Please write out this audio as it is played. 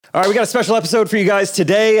All right, we got a special episode for you guys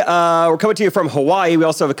today. We're coming to you from Hawaii. We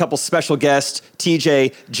also have a couple special guests,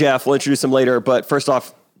 TJ, Jeff. We'll introduce them later. But first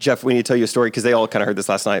off, Jeff, we need to tell you a story because they all kind of heard this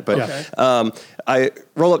last night. But I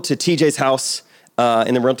roll up to TJ's house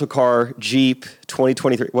in the rental car, Jeep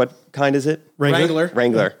 2023. What kind is it?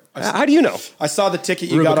 Wrangler. How do you know? I saw the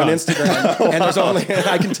ticket you got on Instagram, and there's only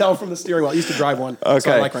I can tell from the steering wheel. I used to drive one,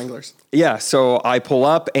 so I like Wranglers. Yeah, so I pull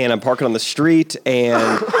up and I'm parking on the street,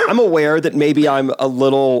 and I'm aware that maybe I'm a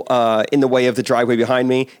little in the way of the driveway behind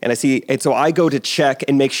me, and so I go to check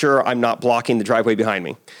and make sure I'm not blocking the driveway behind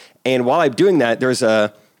me. And while I'm doing that, there's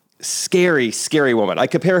a scary woman. I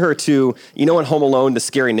compare her to, in Home Alone, the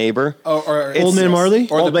scary neighbor. Or Old Man Marley?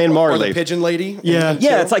 Old Man Marley. Or the pigeon lady. Yeah,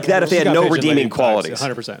 it's like that if they had no redeeming qualities.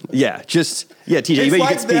 100%. Yeah, TJ. She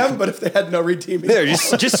likes them, but if they had no redeeming they're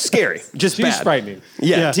just scary. Just She's bad. frightening.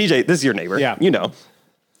 Yeah, TJ, this is your neighbor. Yeah.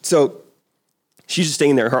 So she's just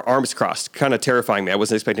staying there, her arms crossed, kind of terrifying me. I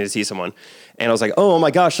wasn't expecting to see someone. And I was like, oh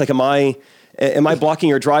my gosh, like, am I blocking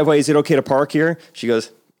your driveway? Is it okay to park here? She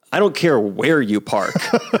goes, I don't care where you park.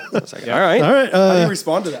 I was like, all right. How do you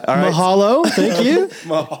respond to that? All right. Mahalo, thank you.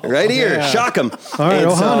 Right here, shock them. All right,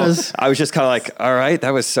 Ohana's. So I was just kind of like, all right, that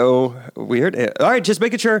was so weird. All right, just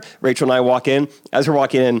making sure. Rachel and I walk in. As we're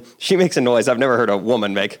walking in, she makes a noise I've never heard a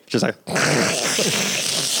woman make. Just like...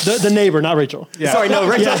 The neighbor, not Rachel. Yeah. Sorry, no,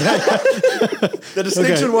 Rachel. The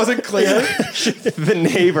distinction wasn't clear. The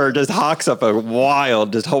neighbor just hawks up a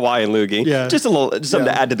wild, just Hawaiian loogie. Yeah. Just something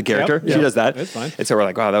to add to the character. She does that. That's fine. And so we're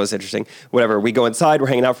like, wow, that was interesting. Whatever. We go inside. We're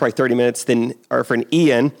hanging out for like 30 minutes. Then our friend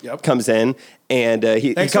Ian comes in, and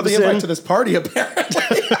he Thanks comes for the invite to this party,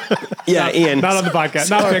 apparently. Ian. Not on the podcast.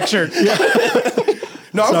 Not pictured.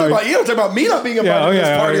 No, I'm talking about Ian. I'm talking about me not being invited to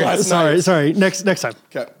this party last night. Sorry. Next time.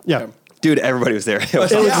 Okay. Yeah. Dude, everybody was there. It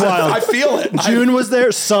was wild. I feel it. June was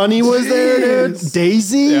there. Sonny was there, dude.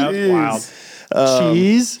 Daisy. Yeah, wild.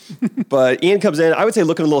 Cheese. But Ian comes in, I would say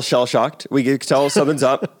looking a little shell-shocked. We could tell something's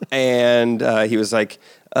up. And he was like,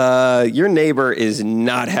 your neighbor is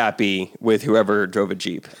not happy with whoever drove a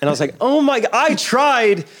Jeep. And I was like, oh my God, I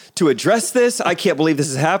tried to address this. I can't believe this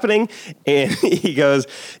is happening. And he goes,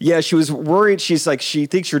 yeah, she was worried. She's like, she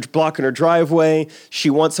thinks you're blocking her driveway. She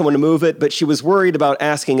wants someone to move it, but she was worried about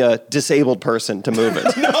asking a disabled person to move it.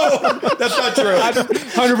 No, that's not true.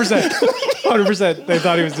 100%. 100%. They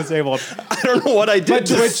thought he was disabled. I don't know what I did.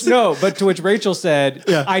 But to which Rachel said,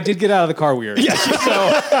 I did get out of the car weird. Yeah.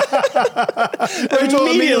 Rachel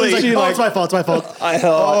immediately was like, She it's my fault.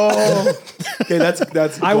 Okay,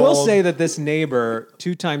 that's I will gold. say that this neighbor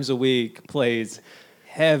 2 times a week plays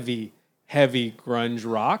heavy grunge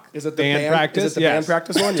rock. Is it the band practice? Is it the band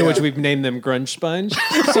practice one? To which we've named them Grunge Sponge.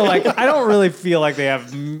 So like, I don't really feel like they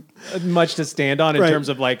have much to stand on in terms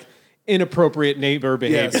of like inappropriate neighbor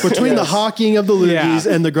behavior. Yes. Between the hawking of the loogies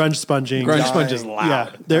and the grunge sponging. Grunge Sponge is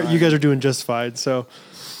loud. Yeah, you guys are doing just fine. So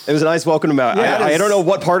It was a nice welcome to I don't know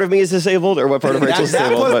what part of me is disabled or what part of Rachel's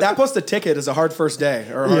disabled. That plus the ticket is a hard first day.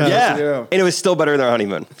 Or a hard yeah. to do. And it was still better than our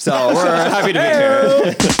honeymoon. So we're happy to be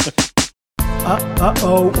here.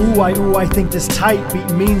 Ooh, I think this tight beat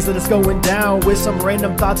means that it's going down with some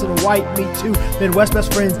random thoughts and white meat too. Midwest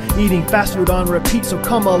best friends eating fast food on repeat. So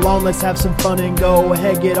come along, let's have some fun and go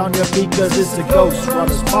ahead, get on your feet, cause it's the Ghost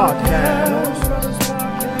Runners Podcast.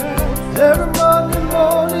 Every Monday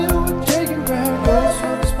morning we're taking back Ghost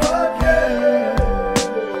Runners Podcast.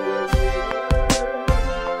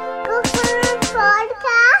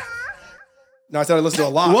 No, I started listening to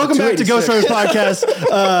a lot. welcome back to Ghost Runners Podcast,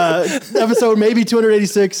 episode maybe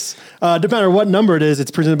 286. Depending on what number it is, it's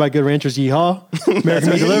presented by Good Ranchers Yeehaw,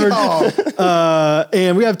 American Meat Delivered.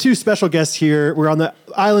 And we have 2 special guests here. We're on the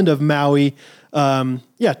island of Maui.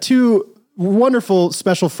 2 wonderful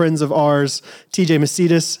special friends of ours, TJ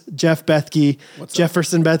Macedas, Jeff Bethke,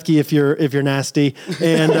 Jefferson Bethke if you're nasty,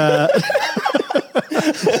 and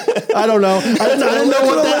I don't know. I don't know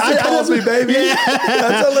what that calls me, baby. Yeah.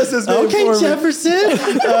 That's Alyssa's name. Okay, Jefferson.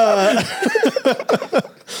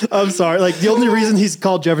 I'm sorry. Like the only reason he's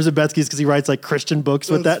called Jefferson Bethke is because he writes like Christian books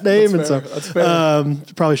with that name, and so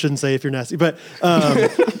probably shouldn't say if you're nasty, but.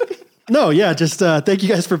 Just thank you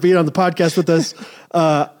guys for being on the podcast with us.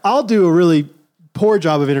 I'll do a really poor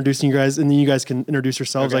job of introducing you guys, and then you guys can introduce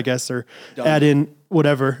yourselves, I guess, or add in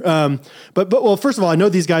whatever. But first of all, I know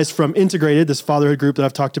these guys from Integrated, this fatherhood group that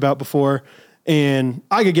I've talked about before, and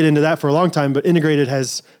I could get into that for a long time, but Integrated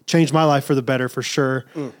has changed my life for the better for sure.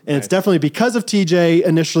 And it's definitely because of TJ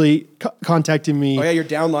initially contacting me. Oh yeah, you're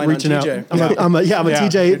downline reaching on TJ. out. I'm a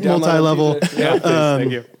TJ multi-level. Yeah,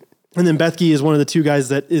 thank you. And then Bethke is one of the 2 guys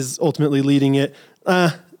that is ultimately leading it.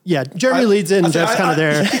 yeah, Jeremy leads in, and Jeff's kind of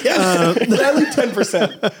there. But I lead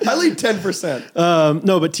 10%. I lead 10%.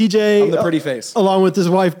 No, but TJ, I'm the pretty face. along with his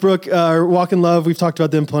wife Brooke, Walk in Love. We've talked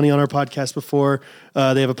about them plenty on our podcast before.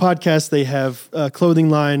 They have a podcast. They have a clothing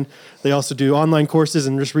line. They also do online courses,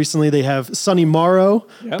 and just recently they have Sunny Morrow,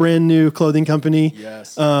 brand new clothing company.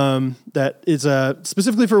 Yes. That is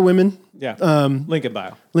specifically for women. Yeah. Link in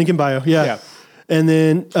bio. Link in bio. Yeah. And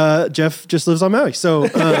then Jeff just lives on Maui. So, no,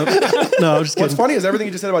 I'm just kidding. What's funny is everything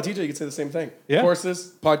you just said about TJ, you could say the same thing. Yeah.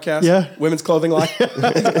 Courses, podcast, Yeah. women's clothing line.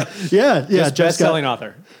 Yeah. Just best-selling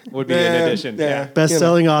author would be an addition. Yeah.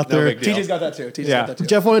 Best-selling No author. big deal. TJ's got that too.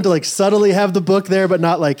 Jeff wanted to like subtly have the book there, but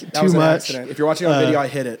not like That too was an much. accident. If you're watching on video, I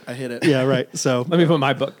hit it. Yeah, right. So, Let me put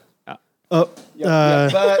my book out.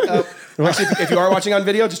 But actually, if you are watching on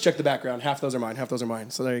video, just check the background. Half those are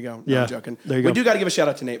mine. So there you go. No, Yeah, I'm joking. there you go. We do got to give a shout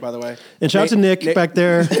out to Nate, by the way. and shout out to Nick back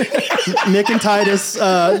there. Nick and Titus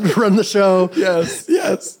run the show.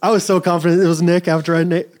 Yes. I was so confident it was Nick after I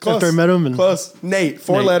met him. And Close. Nate,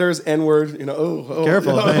 4 Nate. letters, N-word. Oh,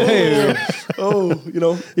 Careful. Oh,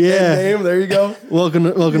 Yeah. name. There you go. welcome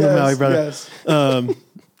to Maui, brother. Yes.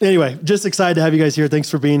 Anyway, just excited to have you guys here. Thanks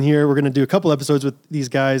for being here. We're going to do a couple episodes with these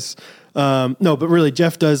guys. No, but really,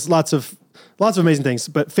 Jeff does lots of amazing things.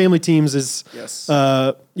 But Family Teams is, Yes.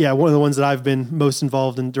 one of the ones that I've been most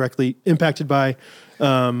involved and directly impacted by.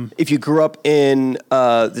 If you grew up in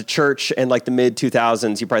the church in like the mid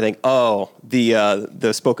 2000s, you probably think, oh,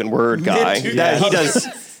 the spoken word guy.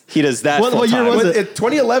 He does that. What year full-time. was it?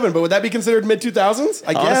 2011, but would that be considered mid 2000s?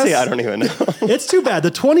 I guess. Honestly, I don't even know. It's too bad.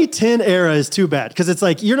 The 2010 era is too bad because it's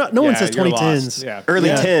like no one says you're 2010s. lost. Yeah. Early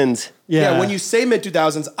tens. Yeah. When you say mid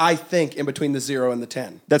 2000s, I think in between the 0 and the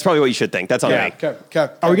 10. That's probably what you should think. That's on me. Okay.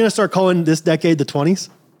 Are we going to start calling this decade the 20s?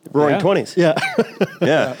 Roaring Yeah. 20s. Yeah.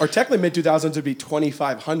 Yeah. Or technically mid 2000s would be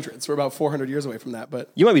 2500s. We're about 400 years away from that, but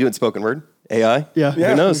You might be doing spoken word. AI. Yeah.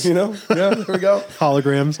 Who knows? Yeah, there we go.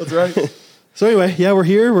 Holograms. That's right. So anyway, we're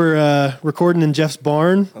here. We're recording in Jeff's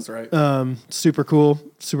barn. That's right. Super cool,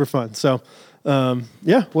 super fun. So, what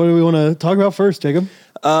do we want to talk about first, Jacob?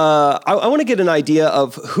 I want to get an idea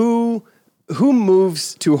of who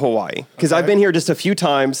moves to Hawaii, because I've been here just a few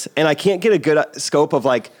times and I can't get a good scope of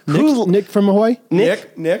like Nick from Hawaii?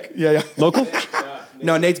 Nick? Yeah. local.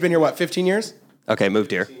 No, Nate's been here, 15 years? Okay,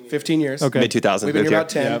 moved here 15 years. Okay. mid 2000s. We've been moved here about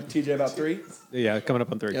 10. Yep. TJ about 3. Yeah, coming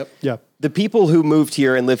up on 3. Yep. Yeah. The people who moved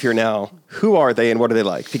here and live here now, who are they and what are they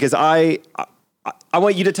like? Because I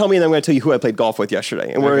want you to tell me, and then I'm going to tell you who I played golf with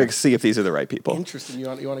yesterday, and we're going to see if these are the right people. Interesting. You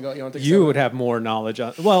want to go? You want to take You would have more knowledge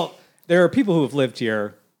on. Well, there are people who have lived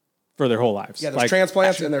here for their whole lives. Yeah, there's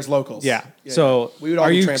transplants and there's locals. Yeah. So we would all are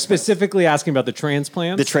be you transplants. specifically asking about the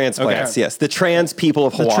transplants? The transplants, Okay. yes. The trans people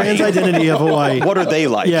of Hawaii. Trans identity of Hawaii. What are they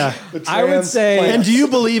like? Yeah. I would say- Transplants. And do you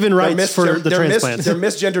believe in rights for the they're transplants? They're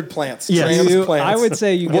misgendered plants. Yes. Transplants. I would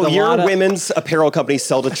say you get Will a your lot of women's apparel company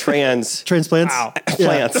sell to trans Transplants?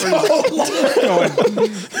 plants?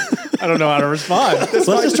 I don't know how to respond. Let's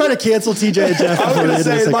just try to cancel TJ and Jeff. I was before going the to end of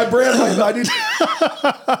say this my thing. brand. I need.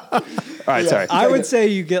 All right, sorry. I would say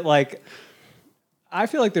you get like, I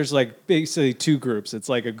feel like there's like basically 2 groups. It's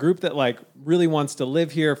like a group that like really wants to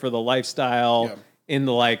live here for the lifestyle in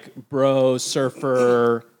the like bro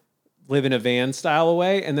surfer, live in a van style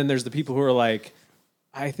way. And then there's the people who are like,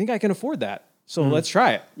 I think I can afford that. So let's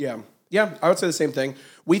try it. Yeah, I would say the same thing.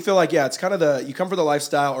 We feel like, it's kind of you come for the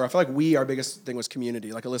lifestyle, or I feel like our biggest thing was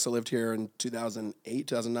community. Like Alyssa lived here in 2008,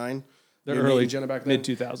 2009. The Me and early Jenna back then.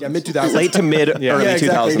 mid-2000s. Yeah, mid-2000s. Late to mid early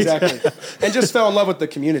 2000s. Exactly. And just fell in love with the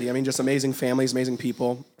community. I mean, just amazing families, amazing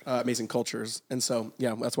people, amazing cultures. And so,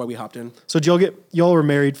 that's why we hopped in. So did y'all were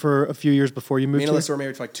married for a few years before you moved Me and here? Alyssa were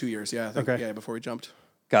married for like 2 years. Yeah, I think, Okay. before we jumped.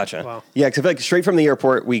 Gotcha. Wow. Yeah, because I feel like straight from the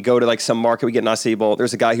airport, we go to like some market, we get nasi bowl.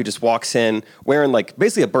 There's a guy who just walks in wearing like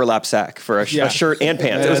basically a burlap sack for a shirt and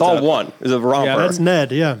pants. It was all one. It was a romper. That's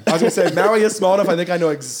Ned, yeah. I was going to say, Maui is small enough. I think I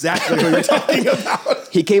know exactly who you're talking about.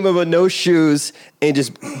 He came in with no shoes and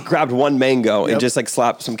just grabbed one mango and Yep. just like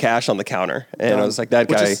slapped some cash on the counter. And I was like, that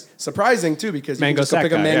Which guy. is surprising too, because you can Mango just go sack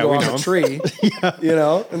pick a guy. mango Yeah, we off know a him. tree,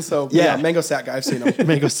 And so, mango sack guy. I've seen him.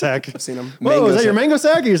 Mango sack. I've seen him. Whoa, is that your mango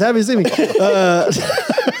sack? You're just happy to see me.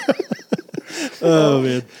 Oh,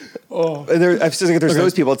 man. And I was just thinking, there's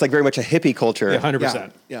those people. It's like very much a hippie culture. Yeah,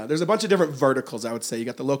 100%. Yeah, there's a bunch of different verticals, I would say. You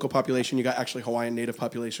got the local population, you got actually Hawaiian native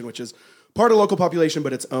population, which is part of local population,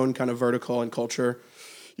 but its own kind of vertical and culture.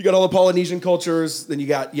 You got all the Polynesian cultures. Then you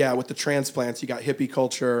got, with the transplants, you got hippie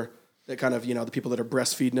culture. That kind of, the people that are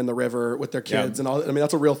breastfeeding in the river with their kids and all. I mean,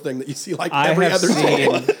 that's a real thing that you see like every other day.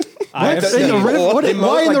 I have In seen the river?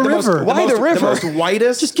 Why in the river? Why the river? The most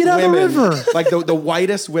whitest. Just get out of the women, river. Like the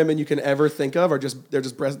whitest women you can ever think of are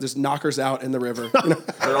just knockers out in the river. You know?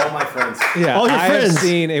 They're all my friends. Yeah, All your I have friends.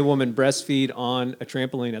 seen a woman breastfeed on a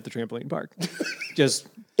trampoline at the trampoline park. Just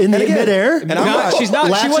In the again, midair? and I'm not- she's not.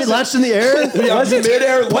 She wasn't. Latched in the air? Wasn't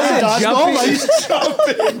midair wasn't latch. jumping.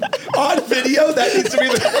 Jumping on video. That needs to be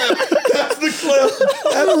the clip. That's the clip.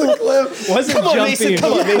 That's the clip. Wasn't Come on, jumping. Mason.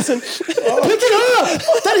 Come on, Mason. Pick it up!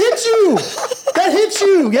 That hit you! That hit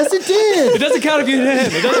you! Yes, it It did! doesn't count if you hit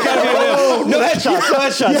him. It doesn't count if you hit him. No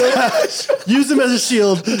headshots. No headshots. Use him as a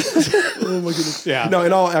shield. Oh my goodness. Yeah. No,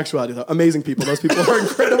 in all actuality, though, amazing people. Those people are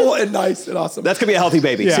incredible and nice and awesome. That's gonna be a healthy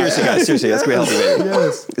baby. Yeah. Seriously, guys. Seriously, that's gonna be a healthy baby.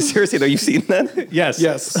 Yes. Seriously, though, you've seen that? Yes.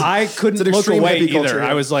 Yes. I couldn't It's an look extreme away hippie culture either. here.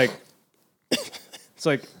 I was like, it's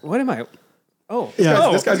like, what am I? Oh, Yeah.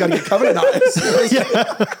 oh. This guy's got to get covenant eyes.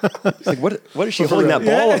 It's like, what is she holding that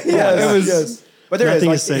ball? Yes. But there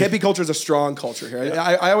Nothing is is like safe. hippie culture is a strong culture here.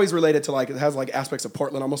 I always relate it to like it has like aspects of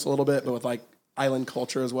Portland almost a little bit, but with like island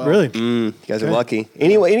culture as well. Really? You guys are lucky.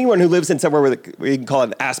 Anyone who lives in somewhere where you can call it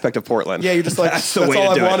an aspect of Portland. Yeah, you're just like That's that's, the way all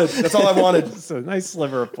to I do it. wanted. That's all I wanted. It's a nice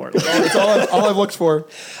sliver of Portland. That's all I've looked for.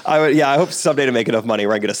 I hope someday to make enough money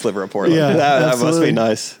where I get a sliver of Portland. Yeah, that must absolutely. be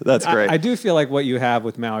nice. That's great. I do feel like what you have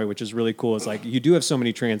with Maui, which is really cool, is like you do have so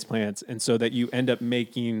many transplants, and so that you end up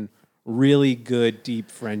making really good, deep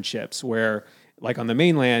friendships where, like on the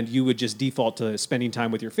mainland, you would just default to spending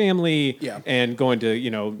time with your family and going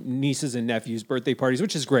to, nieces and nephews' birthday parties,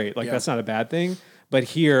 which is great. Like that's not a bad thing. But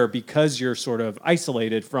here, because you're sort of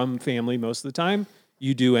isolated from family most of the time,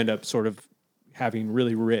 you do end up sort of having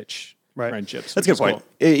really rich friendships. That's a good point.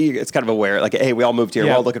 It's kind of aware. Like, hey, we all moved here.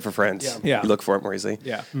 Yeah. We're all looking for friends. Yeah. You look for it more easily.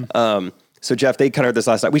 Yeah. So, Jeff, they kind of heard this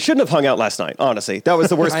last night. We shouldn't have hung out last night, honestly. That was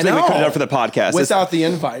the worst I thing we know. could have done for the podcast. Without the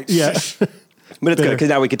invite. Yeah. But it's good because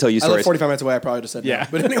now we can tell you I live stories. 45 minutes away. I probably just said Yeah.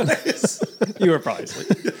 no. But anyways, You were probably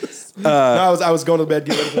asleep. no, I was going to bed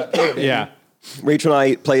getting ready for that party. Yeah. Rachel and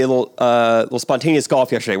I played a little spontaneous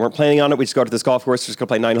golf yesterday. We weren't planning on it. We just go to this golf course. Just going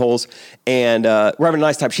to play 9 holes. And we're having a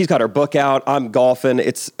nice time. She's got her book out. I'm golfing.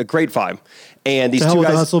 It's a great vibe. And these The Hell two with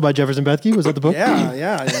the guys... Hustle by Jefferson Bethke. Was that the book?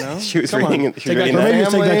 Yeah. She was Come on. reading... She was Take back reading your Or maybe that.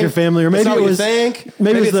 it's Take Back Your Family. Or That's maybe not it what was... you think. maybe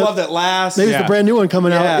Maybe it's it's the- Love That Lasts. Maybe it's the brand new one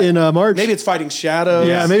coming out in March. Maybe it's Fighting Shadows.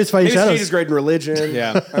 Yeah, maybe it's Fighting maybe Shadows. It's Jesus Great in Religion.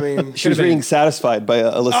 Yeah. I mean, She was reading Satisfied by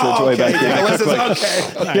Alyssa Joy back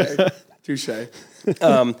then. Okay. Touche.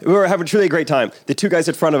 We were having truly a great time. The two guys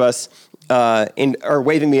in front of us are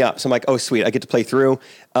waving me up. So I'm like, oh, sweet. I get to play through.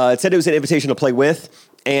 It said it was an invitation to play with.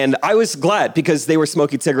 And I was glad because they were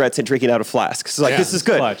smoking cigarettes and drinking out of flasks. So like, this is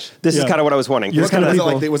good. Clutch. This is kind of what I was wanting. You're What kind kind of of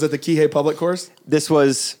was it like? Was it the Kihei public course? This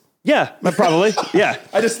was, yeah, probably. Yeah.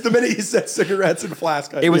 The minute you said cigarettes and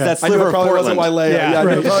flask, It was that I knew sliver it of probably wasn't Portland. Wailea. Yeah, I knew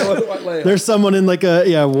it right. probably wasn't Wailea. There's someone in like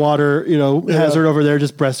a water hazard over there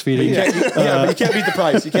just breastfeeding. But you can't beat the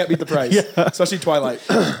price. You can't beat the price. Especially Twilight.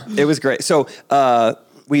 It was great. So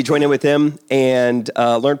we joined in with them and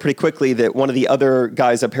learned pretty quickly that one of the other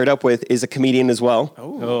guys I paired up with is a comedian as well.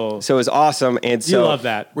 Oh. So it was awesome. And so You love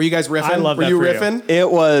that. Were you guys riffing? I love Were that you for you. riffing? it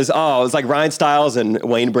was like Ryan Stiles and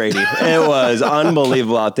Wayne Brady. It was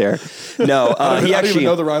unbelievable out there. No, I he don't actually even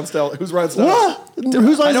know the Ryan Stiles. Who's Ryan Stiles? What?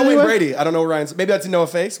 Whose I line is know it Wayne anyway? Brady. I don't know Ryan. Maybe that's Noah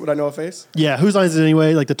Face. Would I know a face? Yeah, whose line is it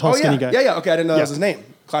anyway? Like the tall, skinny guy. Yeah. Okay, I didn't know that was his name.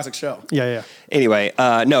 Classic show. Yeah. Anyway,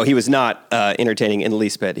 no, he was not entertaining in the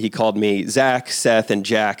least bit. He called me Zach, Seth, and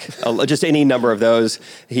Jack, just any number of those.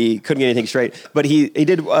 He couldn't get anything straight. But he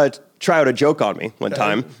did try out a joke on me one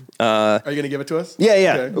time. Are you going to give it to us? Yeah.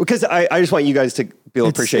 Okay. Because I just want you guys to be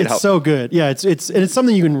able to appreciate it's how so good. Yeah, it's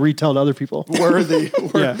something you can retell to other people. Worthy.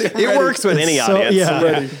 Yeah. it works with any so- audience.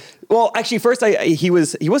 yeah. Well, actually, first he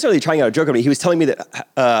wasn't really trying out a joke on me. He was telling me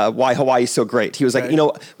that why Hawaii is so great. He was like,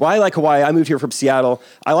 why I like Hawaii. I moved here from Seattle.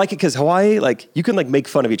 I like it because Hawaii, like, you can like make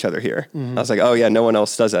fun of each other here. I was like, oh yeah, no one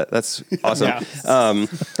else does that. That's awesome.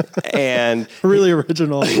 And Really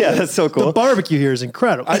original. yeah, that's so cool. The barbecue here is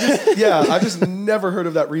incredible. I've just never heard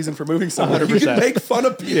of that reason for moving somewhere. You can make fun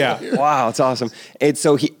of people here. Wow, it's awesome. And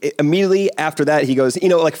so he immediately after that, he goes,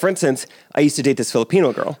 like for instance, I used to date this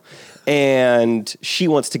Filipino girl and she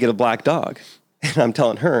wants to get a black dog. And I'm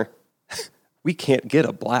telling her, we can't get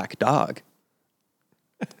a black dog.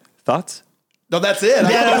 Thoughts? No, that's it.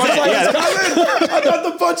 I thought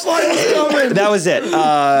the punchline was coming. That was it. And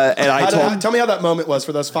I Tell me how that moment was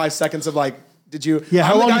for those 5 seconds of like, did you? Yeah,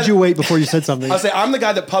 how I'm the long guy did you wait before you said something? I'll say I'm the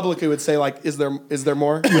guy that publicly would say like, is there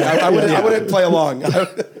more? I wouldn't play along.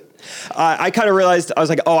 I kind of realized, I was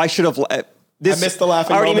like, oh, I should have... I missed the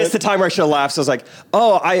laughing I already moment. missed the time where I should have laughed. So I was like,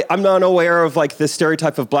 oh, I'm not aware of like the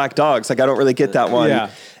stereotype of black dogs. Like, I don't really get that one.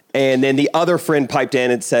 Yeah. And then the other friend piped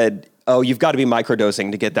in and said, oh, you've got to be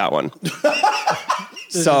microdosing to get that one.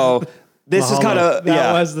 So this is kind of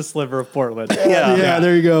That was the sliver of Portland. Yeah,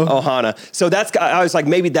 there you go. Ohana. So I was like,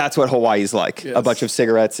 maybe that's what Hawaii's like. Yes. A bunch of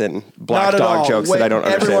cigarettes and black Not at dog all. jokes that I don't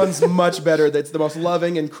understand. Everyone's much better. That's the most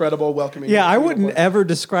loving, incredible, welcoming. Yeah, I beautiful wouldn't place. ever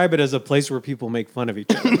describe it as a place where people make fun of each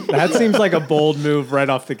other. That seems like a bold move right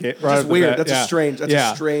off the gate. Right It's weird. That's a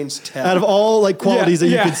strange tell. Out of all like qualities that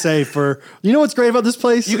you Yeah. could say for, you know what's great about this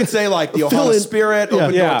place? You could say like the Fill Ohana in- spirit, Yeah.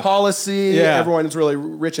 open Yeah. door policy. Yeah. Everyone is really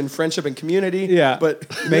rich in friendship and community. Yeah. But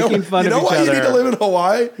Making fun you of know each why you need other. to live in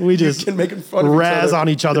Hawaii? We just you can make fun of each razz other. on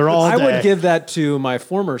each other all day. I would give that to my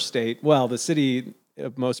former state. Well, the city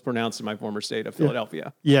most pronounced in my former state of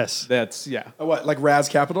Philadelphia. Yes. That's What, like Raz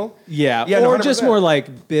Capital? Yeah, Yeah, no, or just 100%. more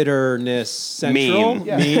like bitterness central. Mean.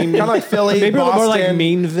 Yeah. Mean. Kind of like Philly, Maybe Boston. more like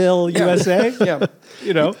Meanville, USA. Yeah.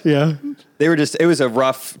 You know. Yeah. It was a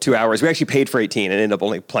rough 2 hours. We actually paid for 18 and ended up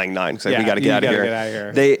only playing 9. So Yeah, we got to you get out of gotta here.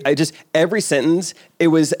 get out of here. Every sentence, it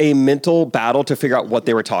was a mental battle to figure out what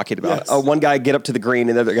they were talking about. Yes. One guy get up to the green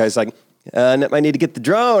and the other guy's like, I need to get the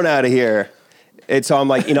drone out of here. And so I'm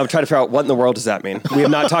like, I'm trying to figure out what in the world does that mean? We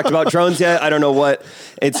have not talked about drones yet. I don't know what.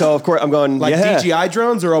 And so of course I'm going, Like DJI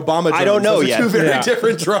drones or Obama drones? I don't know Those are yet. two very Yeah.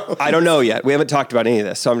 different drones. I don't know yet. We haven't talked about any of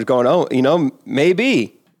this. So I'm just going,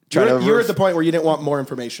 maybe. You're at the point where you didn't want more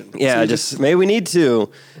information. Yeah, So you just maybe we need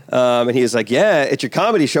to. And he was like, yeah, it's your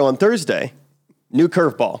comedy show on Thursday. New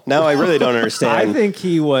curveball. Now I really don't understand. I think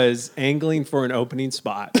he was angling for an opening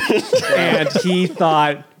spot, and he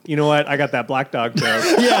thought, you know what? I got that black dog joke.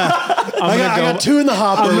 Yeah. I got 2 in the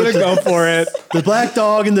hopper. I'm gonna go for it. The black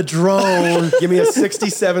dog and the drone. give me a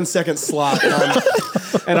 67-second slot.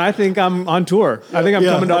 And I think I'm on tour. I think I'm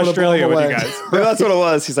Yeah. coming to I'm gonna Australia blow with you away. guys. Maybe that's what it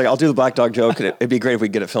was. He's like, I'll do the black dog joke, and it'd be great if we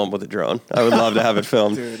could get it filmed with a drone. I would love to have it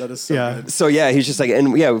filmed. Dude, that is so Yeah. good. So yeah, he's just like,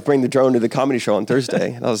 and yeah, we bring the drone to the comedy show on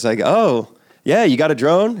Thursday. And I was like, oh, yeah, you got a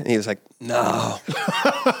drone? And he was like, no.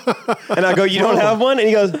 And I go, you don't have one? And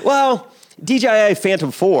he goes, well, DJI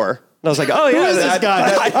Phantom 4. And I was like, oh yeah, is this guy?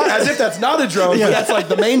 As if that's not a drone, but that's like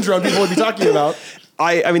the main drone people would be talking about.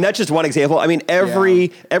 I mean, that's just one example. I mean, every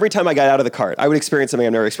time I got out of the cart, I would experience something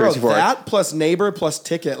I've never Bro, experienced before. that plus neighbor plus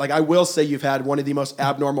ticket. Like, I will say you've had one of the most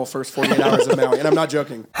abnormal first 48 hours of Maui, and I'm not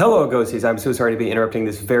joking. Hello, Ghosties. I'm so sorry to be interrupting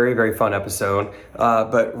this very, very fun episode,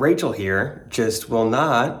 but Rachel here just will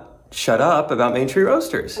not shut up about Main Street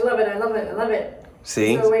Roasters. I love it, I love it, I love it.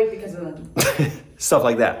 See? So wait because of them. Stuff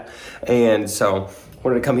like that. And so,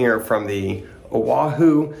 wanted to come here from the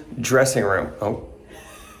Oahu dressing room. Oh,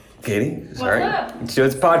 Katie, sorry. up? It's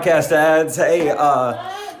doing podcast ads. Hey,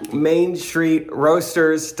 Main Street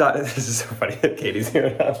Roasters. This is so funny that Katie's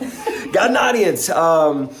here now. Got an audience.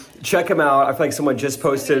 Check them out. I feel like someone just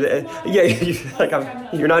posted.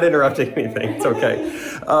 You're not interrupting anything. It's okay.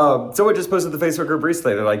 Someone just posted the Facebook group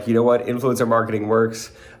recently. They're like, you know what? Influencer marketing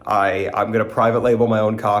works. I'm going to private label my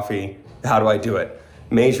own coffee. How do I do it?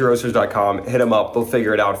 MainStreetRoasters.com. Hit them up. They'll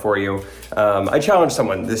figure it out for you. I challenged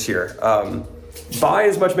someone this year. Buy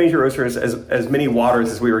as much Main Street Roasters as many waters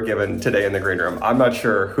as we were given today in the green room. I'm not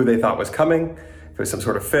sure who they thought was coming. If it was some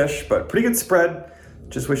sort of fish, but pretty good spread.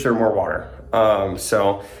 Just wish there were more water.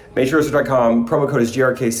 So MainStreetRoasters.com. Promo code is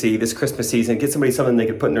GRKC this Christmas season. Get somebody something they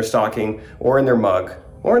can put in their stocking or in their mug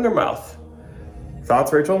or in their mouth.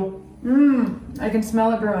 Thoughts, Rachel? I can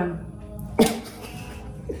smell it brewing.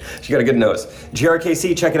 She got a good nose.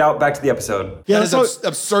 GRKC, check it out. Back to the episode. Yeah, That is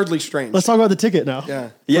absurdly strange. let's talk about the ticket now. Yeah.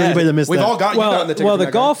 For anybody that missed We've that. all got you gotten the ticket. Well, from the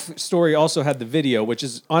that guy. golf story also had the video, which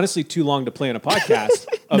is honestly too long to play on a podcast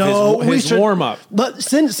of No, we his should- warm up. But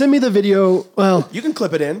send me the video. Well, You can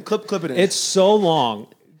clip it in. Clip it in. It's so long.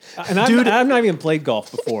 And Dude. I've not even played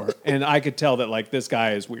golf before, and I could tell that like this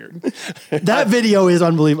guy is weird. that video is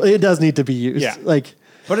unbelievable. It does need to be used. Yeah. Like,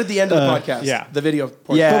 Put it at the end of the podcast. yeah. The video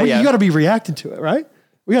portion. Yeah. but you got to be reacting to it, right?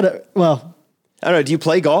 We got to. Well, I don't know. Do you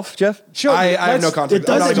play golf, Jeff? Sure, I have no let's- context. it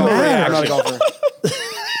doesn't I'm not a golfer. matter. I'm not a golfer.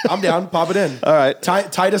 I'm down. Pop it in. All right.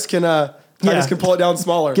 Titus can pull it down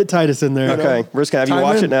smaller. get Titus in there. Okay, we're just gonna have you Time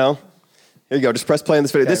watch in. it now. Here you go. Just press play on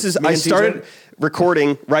this video. Okay, This is me I and started TJ.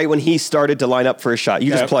 recording right when he started to line up for a shot.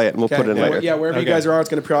 You just Okay. play it and we'll Okay. put it in later. Yeah, wherever you Okay. guys are, it's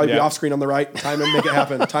going to probably be Yeah. off screen on the right. Time and make it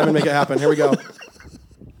happen. Time and make it happen. Here we go.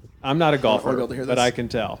 I'm not a I golfer, wanna be able to hear but this. I can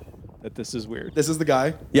tell that this is weird. This is the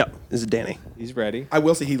guy. Yep. This is Danny. He's ready. I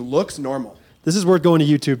will say he looks normal. This is worth going to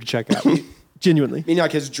YouTube to check out. Genuinely. Meaning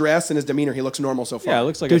like his dress and his demeanor, he looks normal so far. Yeah, it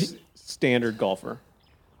looks like Dude, a standard golfer.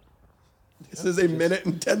 This is a minute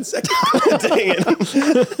and 10 seconds. Dang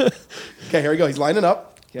it. Okay, here we go. He's lining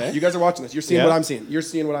up. Okay. You guys are watching this. You're seeing Yep. what I'm seeing. You're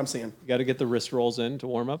seeing what I'm seeing. You got to get the wrist rolls in to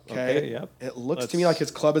warm up. Okay. Yep. It looks to me like his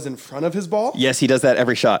club is in front of his ball. Yes, he does that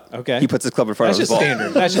every shot. Okay. He puts his club in front That's of his just ball.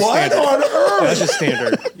 standard. That's just What standard. on earth? That's just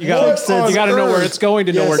standard. You What on got to know where earth? it's going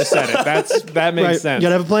to know where to set it. That makes Right. sense. You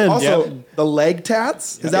gotta have a plan. Also, the leg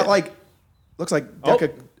tats. Is that like? Looks like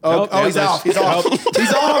Bethke. Nope. Yeah, He's off. He's off.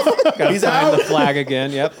 He's off. Gotta He's find out. the flag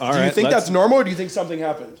again. Yep. All right. Do you think that's normal, or do you think something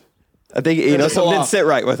happened? I think just something pull didn't off. sit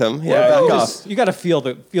right with him. Yeah, back off. You got to feel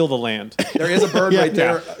the land. There is a bird right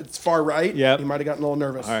there. It's far right. Yep. He might have gotten a little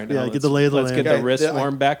nervous. All right. Yeah, now get let's- the lay of the Let's land. get the Okay, wrist yeah,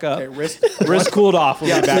 warmed back up. Okay, wrist. Wrist cooled off.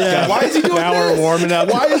 We'll be back up. Why is he doing now this? we're warming up.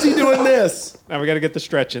 Why is he doing this? Now we got to get the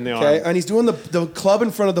stretch in the arm. Okay, and he's doing the club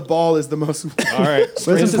in front of the ball is the most. All right. This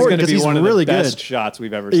is important going to 'cause be he's one of really the best good. shots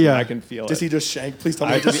we've ever seen. Yeah. I can feel Does it. he just shank? Please tell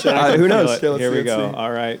me I he just can- shank. Who feel knows? it. Okay, let's Here see, we let's go. see.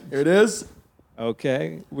 All right. Here it is.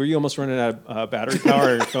 Okay. Were you almost running out of battery power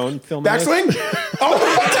on your phone filming this? Backswing. Oh,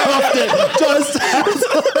 Just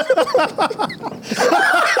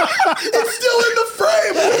it's still in the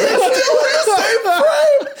frame.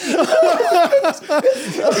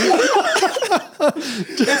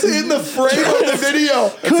 It's in the frame of the video.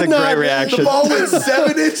 That's a great reaction. The ball went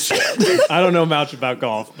 7 inches. I don't know much about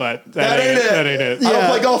golf, but that ain't it. That ain't it. I don't Yeah.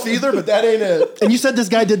 play golf either, but that ain't it. and you said this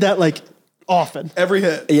guy did that like often. Every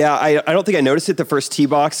hit. Yeah, I don't think I noticed it the first tee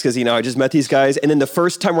box because, I just met these guys. And then the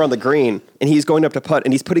first time we're on the green and he's going up to putt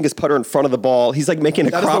and he's putting his putter in front of the ball. He's like making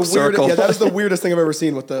a That crop is the weirdest. circle. Yeah, that is the weirdest thing I've ever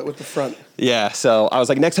seen with the front. Yeah, so I was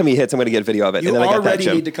like, next time he hits, I'm going to get a video of it. You and then I got that already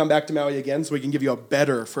chip. need to come back to Maui again so we can give you a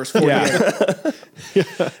better first 48.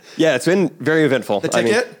 Yeah, it's been very eventful. The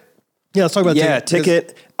ticket? Yeah, let's talk about Yeah,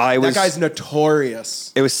 ticket. That guy's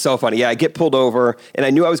notorious. It was so funny. Yeah, I get pulled over, and I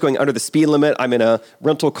knew I was going under the speed limit. I'm in a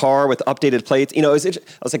rental car with updated plates. I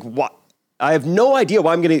was like, what? I have no idea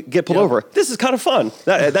why I'm going to get pulled over. This is kind of fun.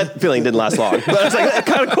 That feeling didn't last long, but I was like,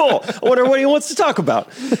 kind of cool. I wonder what he wants to talk about.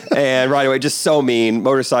 And right away, just so mean.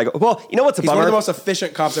 Motorcycle. Well, you know what's a He's bummer? one of the most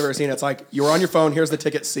efficient cops I've ever seen. It's like, you were on your phone, here's the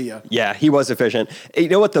ticket, see ya. Yeah, he was efficient. You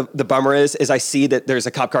know what the bummer is I see that there's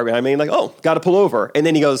a cop car behind me, and like, oh, got to pull over. And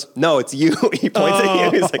then he goes, no, it's you. He points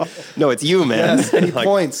at you. He's like, no, it's you, man. Yes, and he Like,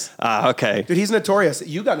 points. Okay. Dude, he's notorious.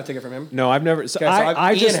 You got a ticket from him. No, I've never. So Okay, so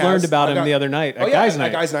I just Ian learned has. about I him got- the other night at Oh, yeah, Guys' Night.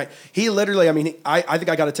 At Guys' Night. He literally, I think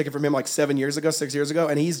I got a ticket from him like 6 years ago,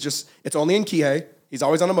 and it's only in Kihei. He's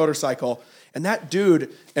always on a motorcycle. And that dude,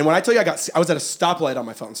 and when I tell you I was at a stoplight on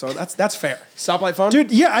my phone, so that's fair. Stoplight phone?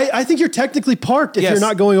 Dude, yeah, I think you're technically parked if Yes, you're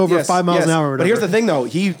not going over yes, 5 miles an hour or whatever. But here's the thing though,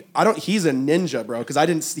 he's a ninja, bro, because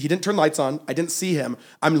he didn't turn lights on. I didn't see him.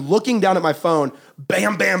 I'm looking down at my phone,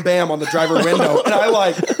 bam, bam, bam on the driver window. And I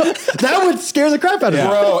like, That would scare the crap out of you.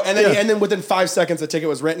 bro. And then within 5 seconds, the ticket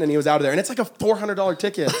was written and he was out of there. And it's like a $400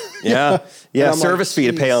 ticket. Yeah. Yeah. And I'm Service like,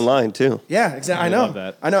 fee to pay "Jeez." online, too. Yeah, exactly. I know. love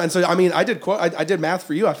that. I know. And so, I did math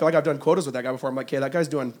for you. I feel like I've done quotas with that guy before. I'm like, okay, that guy's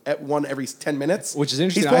doing one every 10 minutes. Which is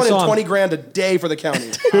interesting. He's I pulling saw in him- 20 grand a day for the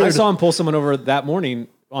county. I saw him pull someone over that morning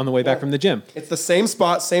on the way back from the gym. It's the same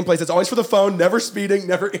spot, same place. It's always for the phone, never speeding,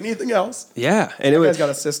 never anything else. Yeah. And it That was guy's got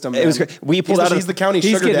a system. It was man. great. We pulled out He's the county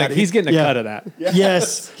He's sugar getting daddy. he's getting a Yeah. cut of that.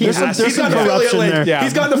 Yes. There's some He's got an affiliate corruption link. there. Yeah.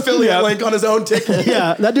 He's got an affiliate link on his own ticket.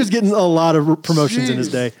 Yeah, that dude's getting a lot of promotions in his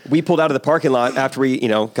day. we pulled out of the parking lot after we,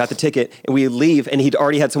 got the ticket, and we leave, and he'd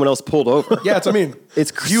already had someone else pulled over. Yeah, it's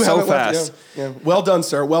It's you so haven't left- fast. yeah. Well done,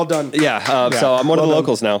 sir. Well done. Yeah. So I'm one of the done.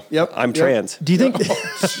 locals now. Yep. I'm Yep. trans. Do you think?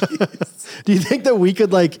 Do you think that we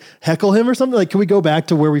could like heckle him or something? Like, can we go back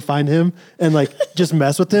to where we find him and like just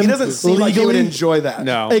mess with him? He doesn't seem like he would legally? enjoy that.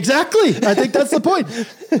 No. Exactly. I think that's the point.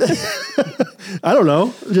 I don't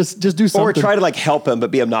know. Just do something. Or try to help him, but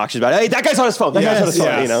be obnoxious about it. Hey, that guy's on his phone. That guy's on his phone.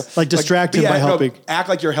 yes. like distract him Yeah, by no, helping. act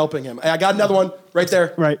like you're helping him. Hey, I got another one right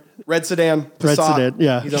there. Right. Red sedan. Red Passat. sedan,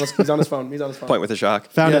 yeah. He's on his phone. He's on his phone. Point with a shock.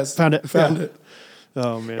 Found Yes, it. Found it. Found Yeah. it.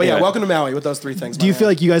 Oh man. But yeah, welcome to Maui with those three things. Do you feel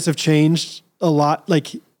like you guys have changed a lot? Like,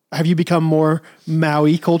 have you become more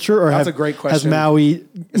Maui culture, or That's a great has question. Maui,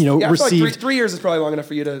 I feel like received? 3 years is probably long enough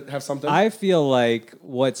for you to have something. I feel like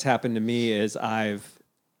what's happened to me is I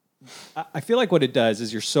feel like what it does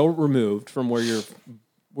is you're so removed from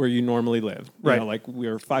where you normally live. Right. Like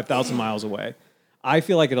we're 5,000 miles away. I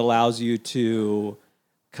feel like it allows you to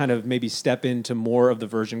kind of maybe step into more of the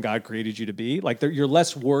version God created you to be. Like you're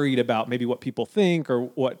less worried about maybe what people think or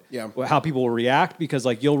how people will react, because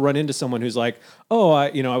like you'll run into someone who's like, oh, I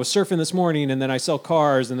was surfing this morning and then I sell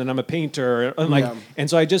cars and then I'm a painter. And and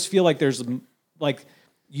so I just feel like there's like,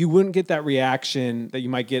 you wouldn't get that reaction that you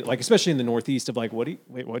might get, like, especially in the Northeast of like, what do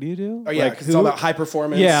you do? Oh yeah, Like, because it's all about high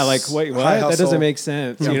performance. yeah, like wait, what? high That hustle. doesn't make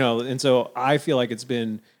sense, And so I feel like it's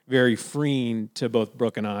been very freeing to both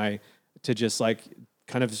Brooke and I to just like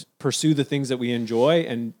kind of pursue the things that we enjoy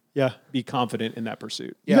and be confident in that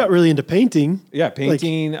pursuit. You got really into painting. Yeah,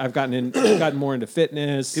 painting. I've gotten more into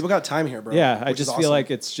fitness. People got time here, bro. Yeah, I just feel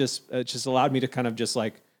like it's just allowed me to kind of just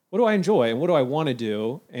like, what do I enjoy and what do I want to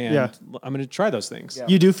do? And I'm going to try those things.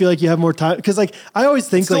 You do feel like you have more time? Because like I always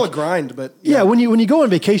think it's still like a grind, but when you go on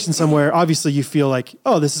vacation somewhere, obviously you feel like,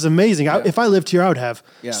 oh, this is amazing. If I lived here, I would have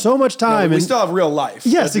so much time. We and still have real life.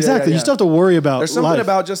 Yes, exactly. You still have to worry about. There's something life.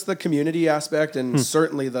 about just the community aspect and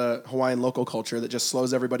certainly the Hawaiian local culture that just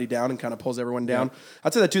slows everybody down and kind of pulls everyone down.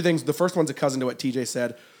 I'd say the two things. The first one's a cousin to what TJ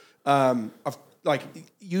said. Like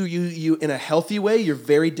you in a healthy way, you're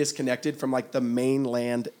very disconnected from like the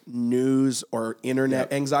mainland news or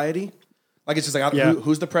internet anxiety. Like it's just like,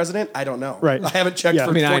 who's the president? I don't know. Right. I haven't checked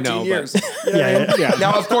for 14 years. You know what I mean?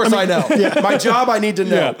 Now, of course, I know. My job, I need to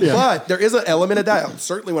know. But there is an element of that.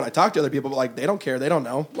 Certainly when I talk to other people, but like they don't care. They don't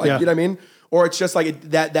know. Like, you know what I mean? Or it's just like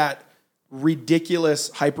that ridiculous,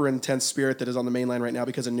 hyper intense spirit that is on the mainland right now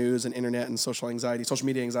because of news and internet and social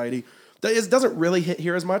media anxiety. Doesn't really hit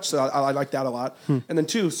here as much, so I like that a lot. And then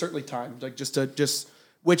two, certainly time, like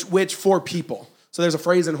which for people. So there's a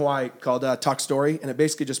phrase in Hawaii called talk story, and it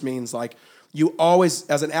basically just means like you always,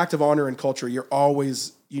 as an act of honor and culture, you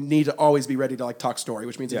need to always be ready to like talk story,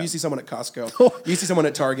 which means if you see someone at Costco, you see someone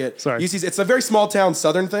at Target, it's a very small town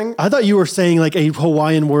Southern thing. I thought you were saying like a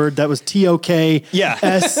Hawaiian word that was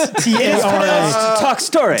TOKSTARA. Talk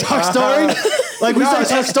story. Talk story? Like we say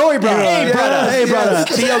talk story, bro. Hey, brother.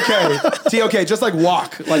 TOK, just like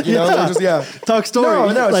walk. Like, you know, just, Talk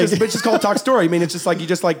story. No, it's just called talk story. I mean, it's just like, you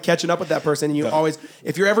just like catching up with that person. And you always,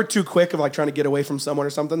 if you're ever too quick of like trying to get away from someone or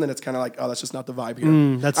something, then it's kind of like, oh, that's just not the vibe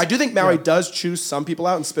here. I do think Maui does choose some people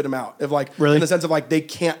out and spit them out. Of like, in the sense of like, they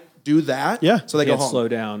can't do that. Yeah. So they go home. Slow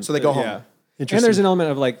down. So they go home. And there's an element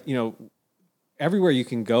of like, you know, everywhere you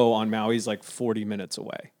can go on Maui is like 40 minutes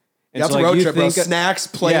away. And that's so, a like, road trip, bro. Snacks,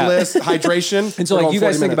 playlist, hydration. And so like you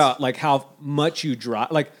guys think about like how much you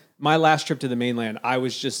drive. Like my last trip to the mainland, I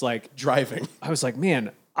was just like driving. I was like,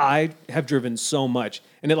 man, I have driven so much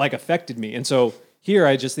and it like affected me. And so here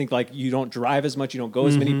I just think like you don't drive as much, you don't go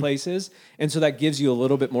as many places. And so that gives you a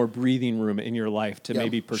little bit more breathing room in your life to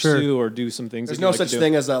maybe pursue or do some things. There's no such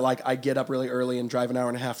thing as like I get up really early and drive an hour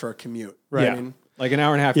and a half for a commute. Right. Yeah. I mean, like an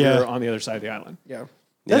hour and a half you're on the other side of the island. Yeah.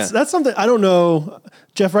 That's something I don't know.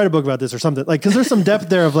 Jeff, write a book about this or something. Like, because there's some depth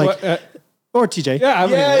there of like, or TJ. Yeah,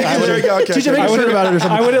 there you go. Okay, TJ, make sure about it or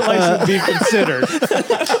something. I wouldn't like to be considered.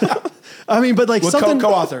 I mean, but like something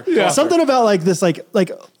co-author. Something about like this, like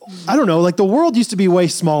I don't know, like the world used to be way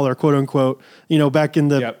smaller, quote unquote. You know, back in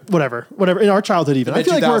the whatever in our childhood, even. I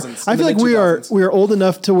feel like we are old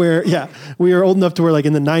enough to where we are old enough to where like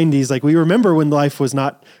in the 90s, like we remember when life was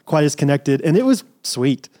not quite as connected, and it was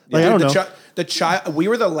sweet. Like I don't know. We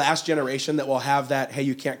were the last generation that will have that. Hey,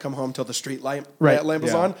 you can't come home till the street lamp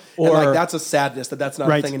is on, or and like that's a sadness that's not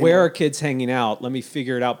a thing anymore. Where are kids hanging out? Let me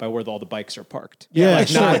figure it out by where all the bikes are parked.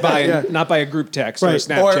 Not by a group text or a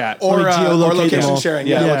Snapchat or location sharing.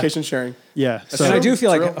 Location sharing. Yeah, so I do feel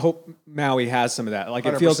like Hope Maui has some of that. Like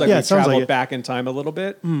it feels like we traveled back in time a little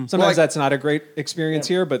bit. Sometimes that's not a great experience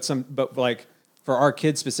here, but like. For our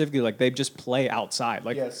kids specifically, like they just play outside.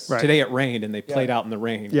 Like today it rained and they played out in the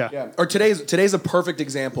rain. Yeah. Or today's a perfect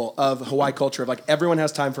example of Hawaii culture of like everyone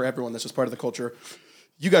has time for everyone. That's just part of the culture.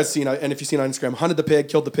 You guys seen, and if you've seen on Instagram, hunted the pig,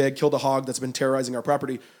 killed the hog that's been terrorizing our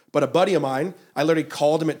property. But a buddy of mine, I literally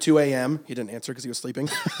called him at 2 a.m. He didn't answer because he was sleeping.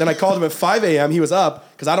 Then I called him at 5 a.m. He was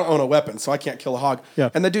up because I don't own a weapon, so I can't kill a hog.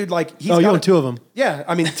 Yeah. And the dude, like, he's you own two of them. Yeah,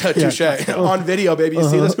 I mean, touche. On video, baby. You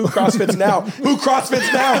see this? Who CrossFits now? Who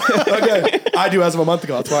CrossFits now? Okay. I do as of a month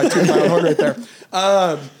ago. That's why I took my own horn right there.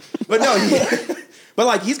 But no, but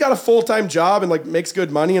like he's got a full-time job and like makes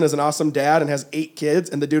good money and is an awesome dad and has 8 kids.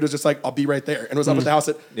 And the dude was just like, I'll be right there. And was up at the house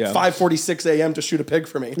at 5:46 a.m. to shoot a pig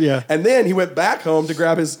for me. Yeah. And then he went back home to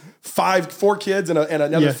grab his 4 kids and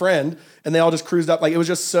another friend. And they all just cruised up. Like it was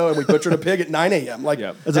just and we butchered a pig at 9 a.m. Like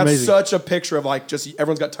that's such a picture of like just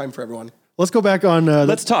everyone's got time for everyone. Let's go back on.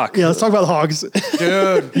 Let's talk. Yeah, let's talk about the hogs,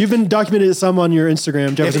 dude. You've been documenting some on your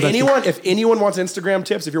Instagram. Jefferson if anyone wants Instagram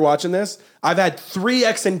tips, if you're watching this, I've had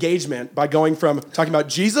 3x engagement by going from talking about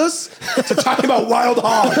Jesus to talking about wild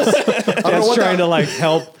hogs. That's trying to like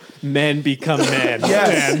help men become men.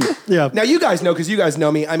 Yes. Man. Yeah. Now you guys know because you guys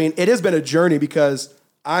know me. I mean, it has been a journey because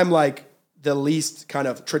I'm like the least kind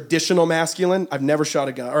of traditional masculine. I've never shot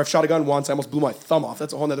a gun, or I've shot a gun once. I almost blew my thumb off.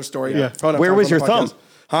 That's a whole other story. Yeah. Where was your thumb?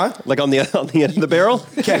 Huh? Like on the end of the barrel?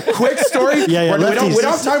 Okay, quick story. We don't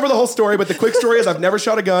have time for the whole story, but the quick story is I've never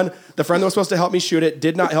shot a gun. The friend that was supposed to help me shoot it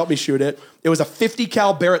did not help me shoot it. It was a 50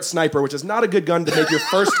 cal Barrett sniper, which is not a good gun to make your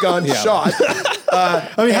first gun shot.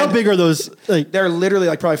 I mean, how big are those? Like, They're literally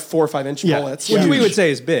like probably 4 or 5 inch bullets. Which we would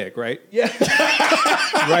say is big, right? Yeah.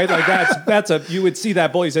 Right? Like that's a, you would see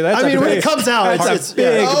that bullet, you say, that's I mean, a when big, it comes out, that's it's a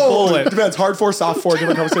big bullet. Depends. Hard 4, soft 4,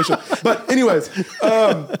 different conversation. But anyways,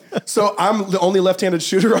 so I'm the only left-handed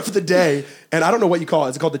shooter of the day, and I don't know what you call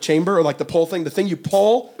it. Is it called the chamber or like the pull thing? The thing you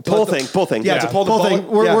pull? Pull thing. Yeah, to pull the pull thing.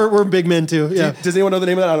 We're big men too. Yeah. Does anyone know the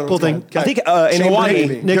name of that? I don't know. Pull thing. I think in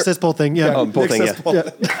Hawaii, Nick says pull thing. Yeah. pull thing. Nick says pull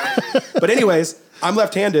thing. But anyways, I'm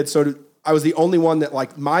left-handed, so I was the only one that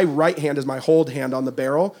like my right hand is my hold hand on the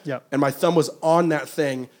barrel, and my thumb was on that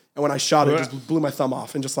thing. And when I shot it, just blew my thumb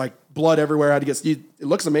off and just like blood everywhere. I had to get, it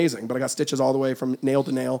looks amazing, but I got stitches all the way from nail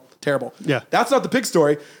to nail. Terrible. Yeah. That's not the pig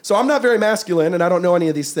story. So I'm not very masculine and I don't know any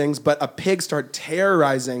of these things, but a pig started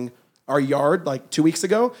terrorizing our yard like 2 weeks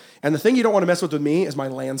ago. And the thing you don't want to mess with me is my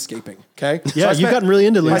landscaping. Okay. Yeah. You've gotten really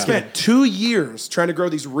into landscaping. I spent 2 years trying to grow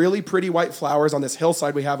these really pretty white flowers on this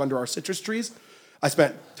hillside we have under our citrus trees. I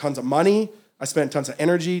spent tons of money. I spent tons of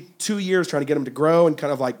energy, 2 years trying to get them to grow and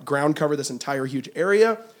kind of like ground cover this entire huge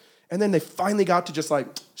area. And then they finally got to just like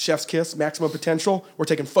chef's kiss, maximum potential. We're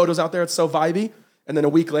taking photos out there. It's so vibey. And then a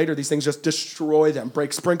week later, these things just destroy them,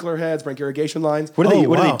 break sprinkler heads, break irrigation lines. What are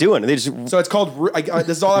they doing? Are they just So it's called. This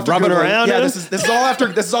is all after rubbing Googling. around? Yeah, this is all after.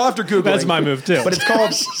 This is all after Googling. That's my move too. But it's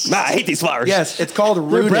called. I hate these flowers. Yes, it's called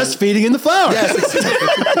We're rooting. breastfeeding in the flower. Yes,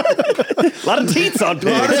 A lot of teats on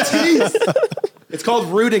pigs. It's called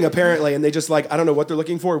rooting, apparently, and they just like, I don't know what they're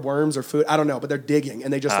looking for, worms or food, I don't know, but they're digging,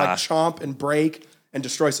 and they just like chomp and break and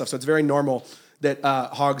destroy stuff. So it's very normal that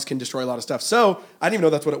hogs can destroy a lot of stuff. So I didn't even know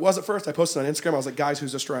that's what it was at first. I posted on Instagram. I was like, guys,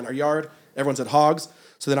 who's destroying our yard? Everyone said hogs.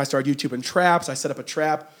 So then I started YouTubing traps. I set up a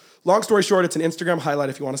trap. Long story short, it's an Instagram highlight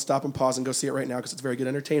if you want to stop and pause and go see it right now because it's very good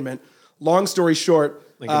entertainment. Long story short,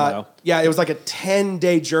 it was like a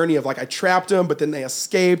 10-day journey of like I trapped them, but then they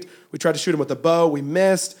escaped. We tried to shoot them with a bow. We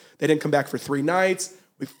missed. They didn't come back for 3 nights.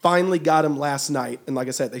 We finally got them last night. And like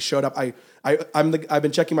I said, they showed up. I've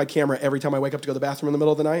been checking my camera every time I wake up to go to the bathroom in the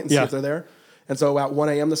middle of the night and see if they're there. And so at 1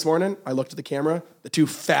 a.m. this morning, I looked at the camera. The 2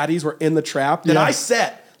 fatties were in the trap that I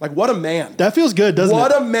set. Like, what a man. That feels good, doesn't it?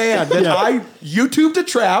 What a man that I YouTubed a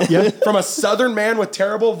trap from a southern man with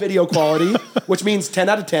terrible video quality, which means 10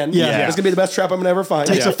 out of 10. Yeah. It's going to be the best trap I'm going to ever find.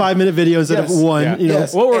 Takes a 5-minute video instead of one. Yeah. You know.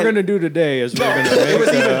 Yes. What we're going to do today is we're going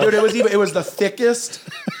to It was the thick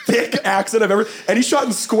accent I've ever. And he shot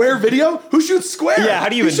in square video. Who shoots square? Yeah, how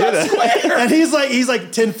do you even do that? Square. And he's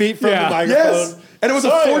like 10 feet from the microphone. Yes. And it was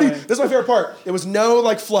a 40. This is my favorite part. It was no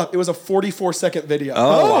like fluff. It was a 44-second video.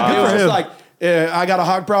 Oh, wow. It was just like, I got a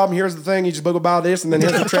hog problem. Here's the thing. You just book about this, and then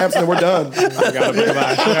here's the traps, and then we're done.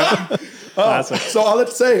 So all that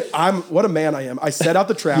to say, what a man I am. I set out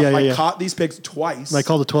the trap. I caught these pigs twice. I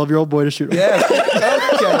called a 12-year-old boy to shoot them. Yes.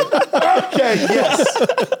 Okay.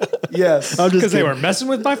 Yes. because they were messing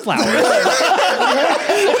with my flowers.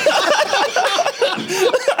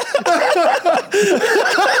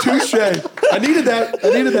 Touche. I needed that.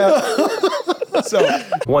 So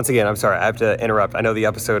Once again, I'm sorry, I have to interrupt. I know the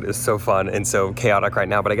episode is so fun and so chaotic right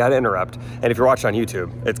now, but I got to interrupt. And if you're watching on YouTube,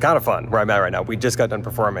 it's kind of fun where I'm at right now. We just got done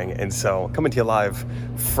performing, and so coming to you live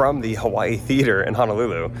from the Hawaii Theater in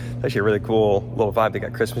Honolulu. It's actually a really cool little vibe. They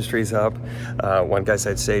got Christmas trees up. One guy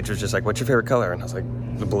side stage was just like, "What's your favorite color?" And I was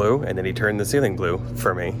like, "The blue." And then he turned the ceiling blue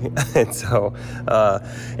for me. And so,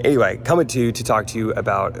 anyway, coming to talk to you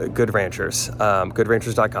about Good Ranchers.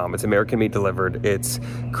 GoodRanchers.com. It's American meat delivered. It's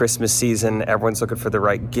Christmas season. Everyone's looking for the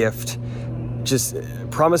right gift. Just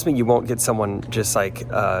promise me you won't get someone just like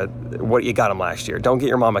what you got them last year. Don't get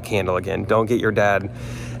your mom a candle again. Don't get your dad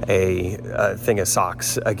a thing of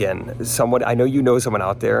socks again. I know you know someone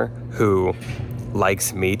out there who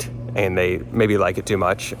likes meat and they maybe like it too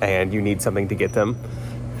much and you need something to get them.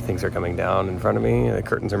 Things are coming down in front of me. The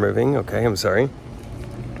curtains are moving. Okay, I'm sorry.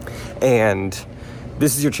 And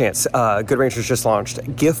this is your chance. Good Ranchers just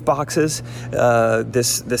launched gift boxes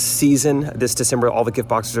this season, this December. All the gift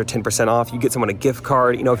boxes are 10% off. You get someone a gift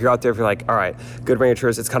card. You know, if you're out there, if you're like, all right, Good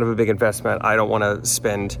Ranchers, it's kind of a big investment. I don't want to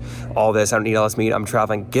spend all this. I don't need all this meat. I'm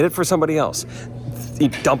traveling. Get it for somebody else. You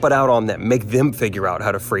dump it out on them. Make them figure out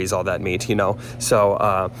how to freeze all that meat, you know?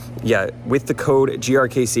 So, with the code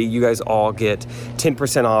GRKC, you guys all get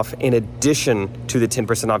 10% off in addition to the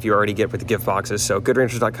 10% off you already get with the gift boxes. So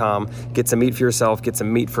GoodRanchers.com, get some meat for yourself, get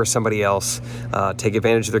some meat for somebody else. Take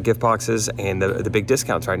advantage of their gift boxes and the big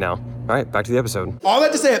discounts right now. All All right, back to the episode. All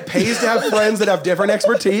that to say, it pays to have friends that have different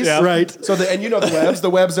expertise. Yeah. Right. So, and you know the Webbs. The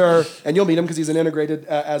Webbs are, and you'll meet him because he's an integrated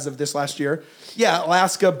as of this last year. Yeah,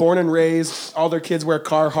 Alaska, born and raised. All their kids wear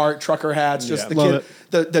Carhartt trucker hats. Just the kid,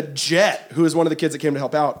 the Jet, who is one of the kids that came to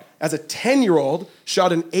help out, as a 10-year-old,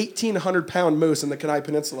 shot an 1,800-pound moose in the Kenai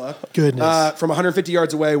Peninsula. Goodness. From 150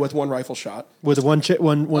 yards away with one rifle shot. With one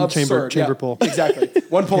chamber pull. Exactly.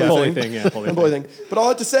 One pulley thing. One pulley thing. But all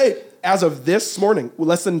that to say, as of this morning,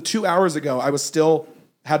 less than 2 hours ago, I was still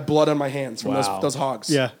had blood on my hands from those hogs.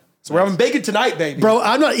 Yeah. So we're having bacon tonight, baby. Bro,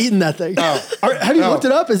 I'm not eating that thing. Have you looked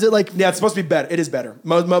it up? Is it like... Yeah, it's supposed to be better. It is better.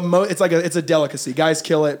 It's a delicacy. Guys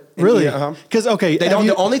kill it. Really? Because,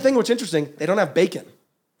 The only thing which is interesting, they don't have bacon.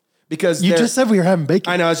 Because you just said we were having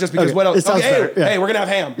bacon. I know, it's just because what else? It sounds better. Hey, we're going to have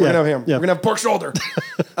ham. We're going to have ham. Yeah. We're going to have pork shoulder.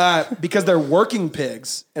 Because they're working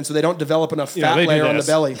pigs, and so they don't develop enough fat layer on the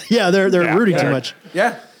belly. Yeah, they're rooting too much.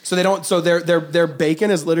 Yeah. So they don't. So their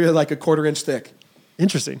bacon is literally like a 1/4 inch thick.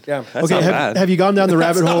 Interesting. Yeah. That's not bad. Have you gone down the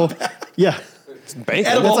rabbit hole? Yeah. It's bacon.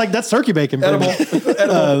 Edible. That's turkey bacon. Bro.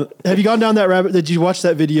 Edible. Have you gone down that rabbit? Did you watch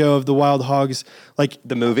that video of the wild hogs? Like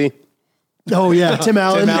The movie. Oh yeah, Tim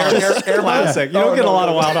Allen. Classic. You don't get a lot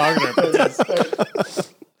of wild hog references.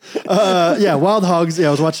 Yeah, wild hogs. Yeah,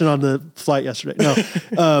 I was watching on the flight yesterday.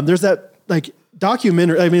 No, there's that like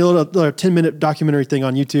documentary. I mean, a little 10-minute documentary thing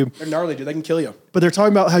on YouTube. They're gnarly, dude. They can kill you. But they're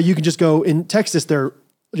talking about how you can just go in Texas. They're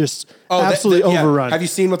just absolutely overrun. Have you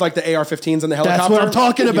seen with like the AR-15s and the helicopter? That's what I'm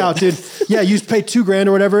talking about, dude. Yeah, you pay $2,000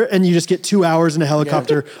 or whatever, and you just get 2 hours in a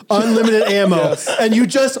helicopter, unlimited ammo, and you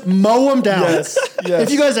just mow them down. Yes.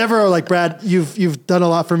 If you guys ever are like, Brad, you've done a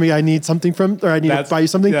lot for me. I need something I need to buy you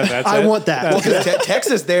something. I want that. Well, because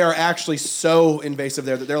Texas, they are actually so invasive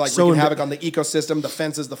there that they're like wreaking havoc on the ecosystem, the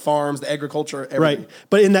fences, the farms, the agriculture, everything. Right.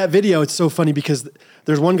 But in that video, it's so funny because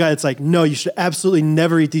there's one guy that's like, no, you should absolutely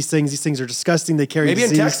never eat these things. These things are disgusting. They carry Maybe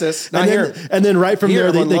disease. in Texas, not here. And then right from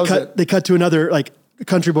Here, there, everyone they cut to another like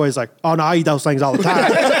country boy is like, oh no, I eat those things all the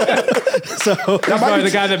time. So That's probably the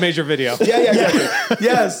guy that made your video. Yeah, exactly.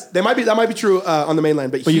 Yes, that might be true on the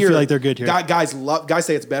mainland, but here, you feel like they're good here. Guys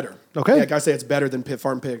say it's better. Okay. Yeah, guys say it's better than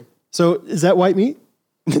farm pig. So is that white meat?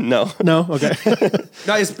 No. No. Okay.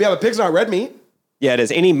 But pig's not red meat. Yeah, it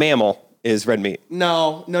is. Any mammal is red meat.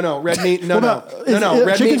 No. Red meat. No.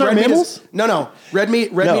 Red chickens meat. aren't mammals? Red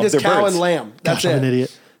meat is they're cow birds. and lamb. That's Gosh, I'm it. an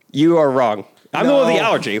idiot. You are wrong. I'm the one with the No.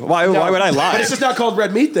 allergy. Why would I lie? But it's just not called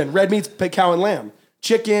red meat then. Red meat's cow and lamb.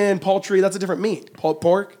 Chicken, poultry, that's a different meat.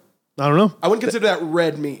 Pork. I don't know. I wouldn't consider that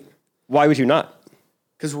red meat. Why would you not?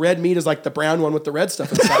 Because red meat is like the brown one with the red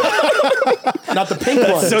stuff inside. Not the pink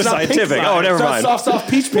one. So It's not pink scientific. side. Oh, never It's not mind. soft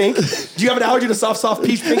peach pink. Do you have an allergy to soft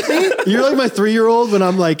peach pink meat? You're like my 3-year-old when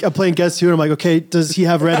I'm playing Guess Who, and I'm like, okay, does he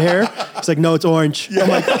have red hair? He's like, no, it's orange. I'm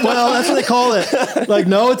like, well, that's what they call it. Like,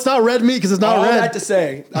 no, it's not red meat because it's not All red. that to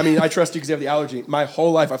say, I mean, I trust you because you have the allergy. My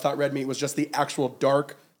whole life, I thought red meat was just the actual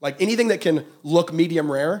dark, like anything that can look medium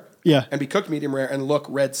rare. Yeah. And be cooked medium rare and look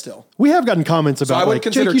red still. We have gotten comments So I about wouldn't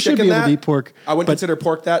like, consider Jake, you should chicken be able that. to eat pork. I wouldn't consider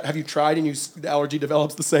pork that. Have you tried and the allergy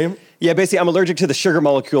develops the same? Yeah, basically, I'm allergic to the sugar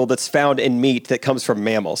molecule that's found in meat that comes from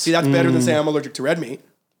mammals. See, that's better than saying I'm allergic to red meat.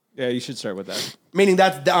 Yeah, you should start with that. Meaning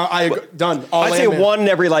that's done. All I'd say lamb in. one in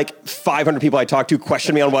every 500 people I talk to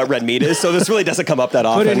question me on what red meat is, so this really doesn't come up that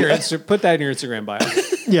often. Put that in your Instagram bio.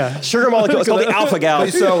 Yeah. Sugar molecule, it's called the alpha gal.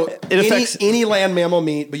 So it affects. any land mammal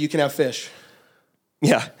meat, but you can have fish.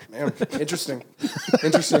 Yeah. Man, interesting.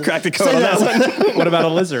 Crack the code on that one. What about a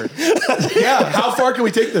lizard? Yeah, how far can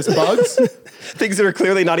we take this? Bugs? Things that are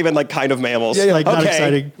clearly not even kind of mammals. Yeah, Like, not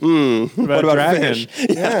exciting. What about dragon? fish?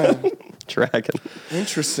 Yeah, Dragon.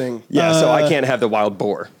 interesting. Yeah, so I can't have the wild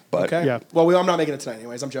boar. But Okay. Yeah. Well, I'm not making it tonight,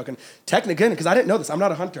 anyways. I'm joking. Technically, because I didn't know this. I'm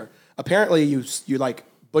not a hunter. Apparently, you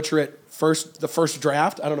butcher it the first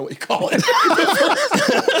draft. I don't know what you call it.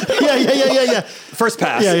 Yeah. first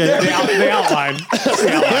pass. Yeah. The outline.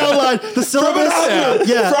 The outline, the syllabus.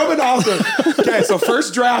 Yeah. From an author. Okay, so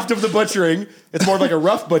first draft of the butchering. It's more of like a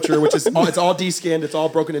rough butcher, which is it's all de-skinned. It's all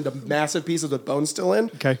broken into massive pieces with bones still in.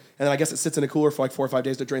 Okay. And then I guess it sits in a cooler for 4 or 5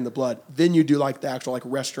 days to drain the blood. Then you do the actual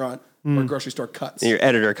restaurant or grocery store cuts. And your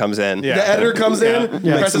editor comes in. Yeah. The editor comes in,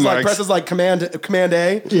 Yeah. presses Command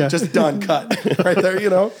A, Yeah. just done, cut. Right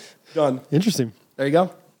there, done. Interesting. There you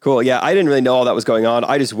go. Cool. Yeah, I didn't really know all that was going on.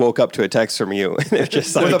 I just woke up to a text from you. They're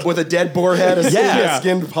just With a dead boar head, a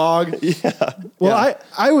skinned hog. Well,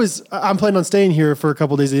 I'm planning on staying here for a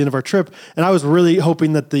couple of days at the end of our trip, and I was really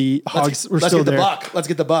hoping that the hogs were still there. Let's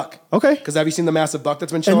get the buck. Okay. Because have you seen the massive buck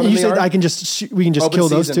that's been shown And in you the said yard? I can just we can just Open kill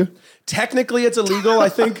those season. two. Technically, it's illegal. I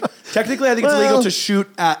think. Technically, I think it's illegal to shoot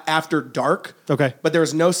after dark. Okay. But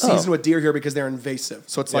there's no season with deer here because they're invasive.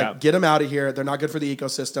 So it's like, Yeah. get them out of here. They're not good for the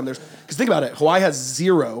ecosystem. Because think about it. Hawaii has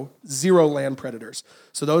zero land predators.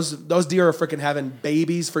 So those deer are freaking having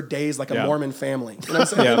babies for days like a Mormon family. You know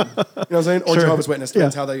what I'm saying? You know what I'm saying? Or Jehovah's Witness.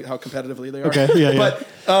 Depends how competitively they are. Okay. Yeah.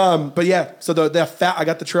 But yeah, so the fat, I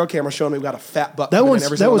got the trail camera showing me we got a fat buck. That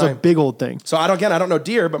was a big old thing. So I don't know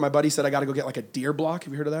deer, but my buddy said I got to go get like a deer block.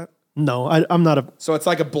 Have you heard of that? No, I'm not a. So it's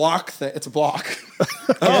like a block thing. It's a block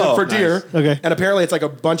for deer. Okay. And apparently it's like a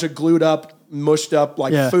bunch of glued up, mushed up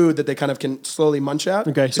food that they kind of can slowly munch at.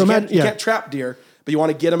 Okay. So you can't trap deer, but you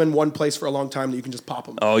want to get them in one place for a long time that you can just pop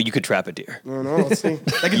them. Oh, you could trap a deer. I don't know. Let's see.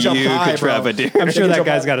 They can jump You high, could trap bro. a deer. I'm sure that jump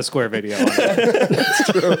guy's high. got a square video on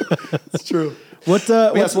it. It's true. What?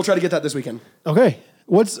 Yes, we'll try to get that this weekend. Okay.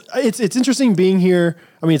 It's interesting being here.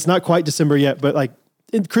 I mean, it's not quite December yet, but like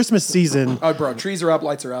in Christmas season. Oh, bro, trees are up,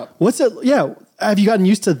 lights are up. What's it? Yeah. Have you gotten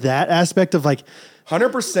used to that aspect of like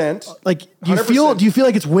 100%. like do 100%. you feel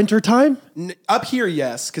like it's winter time? Up here,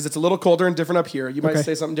 yes, because it's a little colder and different up here. You might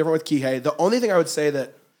say something different with Kihei. The only thing I would say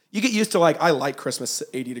that you get used to, like, I like Christmas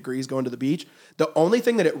 80 degrees going to the beach. The only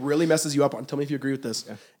thing that it really messes you up on, tell me if you agree with this,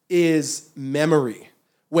 is memory.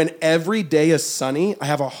 When every day is sunny, I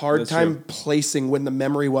have a hard time placing when the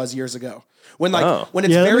memory was years ago. When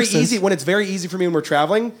it's very easy, when it's very easy for me when we're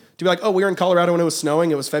traveling to be like, oh, we were in Colorado when it was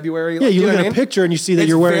snowing. It was February. Yeah, you look at a picture and you see that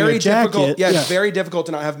you're wearing a jacket. Difficult. Yeah, it's very difficult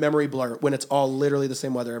to not have memory blur when it's all literally the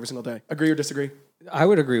same weather every single day. Agree or disagree? I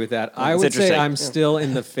would agree with that. I would say interesting. I'm still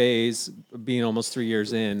in the phase, being almost 3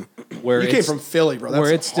 years in, where You came from Philly, bro. That's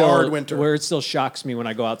where it's still hard winter. where it still shocks me when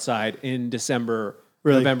I go outside in December,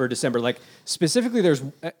 Really? November, December. Like specifically,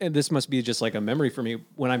 and this must be just like a memory for me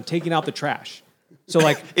when I'm taking out the trash. So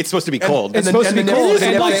like It's supposed to be cold. it's then- supposed to be and then cold, it's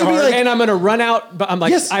and, supposed to be like, like- and I'm gonna run out, but I'm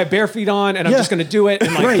like Yes. I have bare feet on, and I'm Yeah. just gonna do it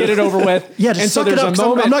and like Right. get it over with. Yeah, just and so suck it there's up, a 'cause I'm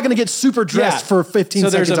moment. not going to get super dressed for 15 So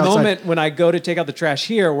seconds there's a outside. moment when I go to take out the trash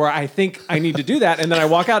here where I think I need to do that, and then I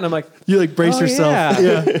walk out and I'm like, You like brace oh, yourself.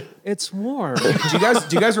 yeah. It's warm. Do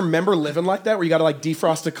you guys remember living like that, where you got to like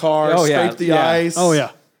defrost a car, Oh, yeah. scrape the Yeah. ice? Oh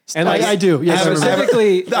yeah. And like I do. Yes, I remember.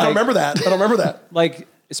 specifically, I don't remember that. I don't remember that. like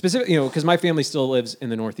specifically, because my family still lives in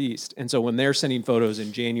the Northeast, and so when they're sending photos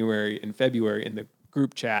in January and February in the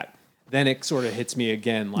group chat, then it sort of hits me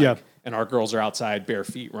again. Like, Yeah. and our girls are outside bare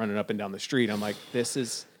feet running up and down the street. I'm like, this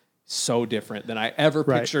is so different than I ever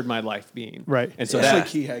Right. pictured my life being. Right. And so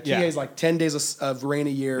Especially that, Kihei. Kihei's like 10 days of rain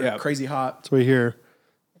a year, Yeah. crazy hot. So we hear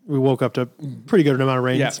we woke up to pretty good amount of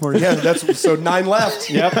rain Yeah. this morning. Yeah, that's so 9 left.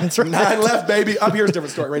 Yep. That's right. 9 left, baby. Up here's a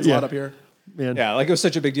different story. Rains a lot up here. Man. Yeah, like it was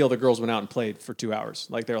such a big deal. The girls went out and played for 2 hours.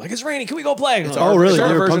 Like they were like, "It's raining. Can we go play?" And I'm like, Oh, really? It's our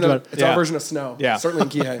They were version pumped of, about it. it's our Yeah. version of snow. Yeah. Certainly in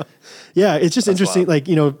Kihei. Yeah, it's just interesting. wild.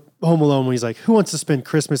 Like, Home Alone when he's like, who wants to spend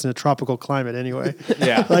Christmas in a tropical climate anyway?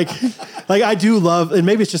 Yeah. like I do love, and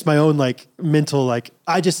maybe it's just my own like mental, like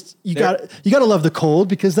you gotta love the cold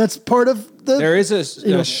because that's part of the. There is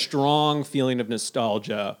a strong feeling of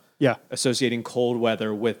nostalgia. Yeah. Associating cold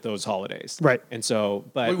weather with those holidays. Right. And so,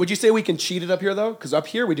 but Would you say we can cheat it up here though? Because up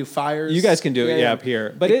here we do fires. you guys can do it, Yeah. up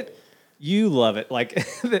here. But you love it. Like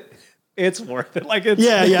it's worth it. Like it's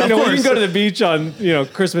Yeah, You of know, when you course. can go to the beach on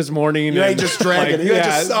Christmas morning. You ain't just dragging it. You ain't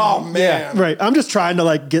just, oh man. Right. I'm just trying to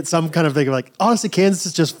like get some kind of thing of like, honestly, Kansas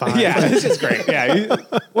is just fine. Yeah, this is great. Yeah.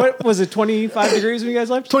 What was it? 25 degrees when you guys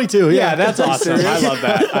left? 22. Yeah. Yeah, that's awesome. I love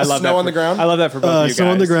that. I love Snow that on the ground? I love that for both of you guys.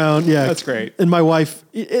 Snow on the ground. Yeah. That's great. And my wife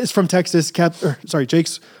is from Texas.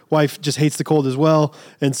 Jake's wife just hates the cold as well.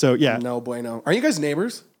 And so, yeah, No bueno. Are you guys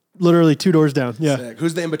neighbors? literally 2 doors down. Yeah. Sick.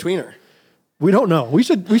 Who's the in-betweener? We don't know. We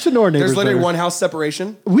should know our neighbors. There's literally better. one house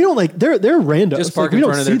separation. We don't like, they're random. Just It's like, park we in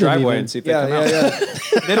don't front of see their them driveway even. and see if they come out.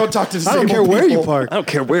 Yeah. They don't talk to I disabled don't care where you people. park. I don't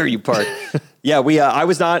care where you park. Yeah, I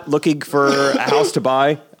was not looking for a house to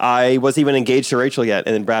buy. I wasn't even engaged to Rachel yet.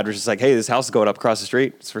 And then Brad was just like, hey, this house is going up across the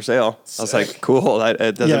street. It's for sale. I was like, cool. It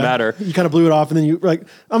doesn't matter. You kind of blew it off, and then you were like,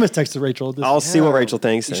 I'm going to text Rachel. I'll see what Rachel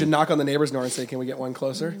thinks. You should and- knock on the neighbor's door and say, can we get one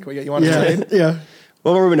closer? Can we get you on a yeah, trade? yeah.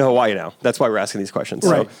 Well, we're moving to Hawaii now. That's why we're asking these questions.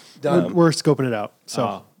 Right. So, Done. We're scoping it out. So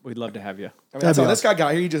Oh, we'd love to have you. I mean, That'd that's be how this guy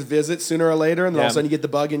got here. You just visit sooner or later, and then all of a Yeah. sudden you get the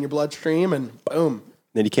bug in your bloodstream, and boom.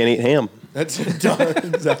 then you can't eat ham. That's done.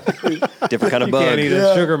 Exactly. Different kind of You bug. can't eat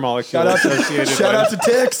a sugar molecule associated Shout out with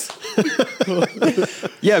to ticks.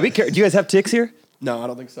 Yeah, be careful. Do you guys have ticks here? No, I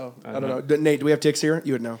don't think so. I don't know. Nate, do we have ticks here?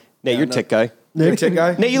 You would know. Nate, you're a no. tick guy. You're a tick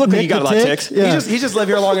guy? Nate, you look like you Nick got a the lot of tick? ticks. Yeah. He's just lived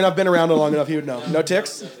here long enough, been around long enough, he would know. No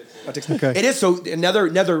ticks? No ticks. Okay. It is so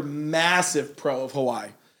another massive pro of Hawaii.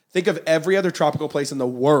 Think of every other tropical place in the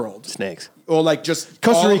world. Snakes. Or like just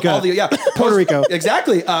Costa Rica. Puerto Rico.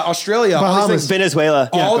 Exactly. Australia. All these Bahamas. things. Venezuela.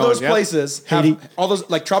 All go on, those yeah. places have Haiti. all those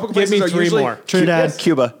like tropical Give places me are three usually more. Trinidad,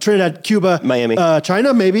 Cuba. Miami, Miami.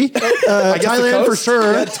 China, maybe, I guess the Thailand for coast?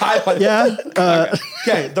 sure. Yeah, Thailand. Yeah,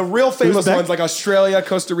 Okay, the real famous Uzbek. ones like Australia,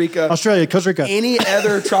 Costa Rica, Australia, Costa Rica, any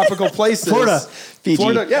other tropical places. Florida. Fiji.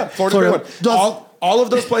 Florida's a Florida. great one. All of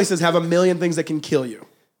those places have a million things that can kill you.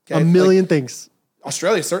 Okay? a million things.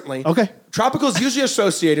 Australia, certainly. Okay. Tropical is usually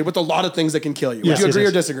associated with a lot of things that can kill you. Yes, Would you yes, agree yes.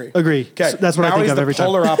 or disagree? Agree. Okay. So that's what I think Maui's of every the time.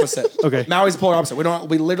 polar opposite. Okay. Maui's the polar opposite.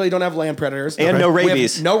 We literally don't have land predators. And no We have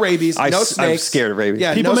rabies. no rabies. No I'm snakes. scared of rabies.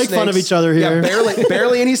 Yeah, People no make fun of snakes. each other here. Yeah,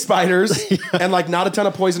 barely any spiders, and like not a ton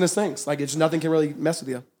of poisonous things. Like it's nothing can really mess with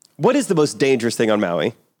you. What is the most dangerous thing on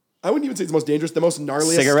Maui? I wouldn't even say it's the most dangerous. The most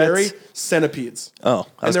gnarliest, Cigarettes? scary centipedes. Oh,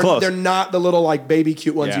 I was and close. they're not the little like baby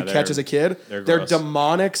cute ones Yeah, you catch they're- as a kid. they're They're gross.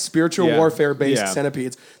 demonic spiritual Yeah. warfare based Yeah.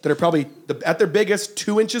 centipedes that are probably at their biggest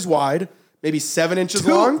 2 inches wide, maybe 7 inches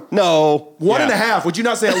long. No. One and a Yeah. half. Would you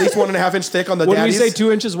not say at least 1.5 inch thick on the When we daddies? say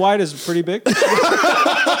 2 inches wide is pretty big.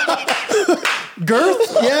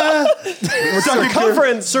 Girth? Yeah.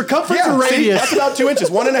 Circumference. Circumference yeah, or see, radius? that's about 2 inches.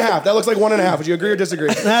 1.5. That looks like 1.5. Would you agree or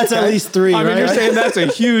disagree? That's at least 3, I mean, right? you're saying that's a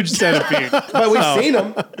huge centipede. But we've seen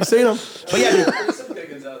them. We've seen them. But yeah, dude.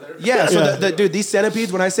 Yeah, so Yeah. dude, these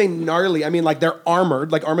centipedes, when I say gnarly, I mean like they're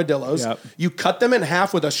armored, like armadillos. Yep. You cut them in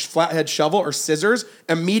half with a flathead shovel or scissors,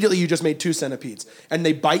 immediately you just made 2 centipedes. And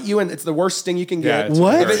they bite you, and it's the worst sting you can Yeah, get. it's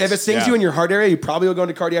What? If it stings Yeah. you in your heart area, you probably will go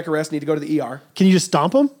into cardiac arrest, need to go to the ER. Can you just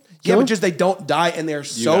stomp them? Yeah, but just they don't die, and they're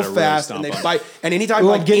so gotta really fast, and stomp they 'em. bite. And anytime,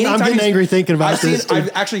 Well, like, I'm getting anytime you- angry thinking about I've this, dude.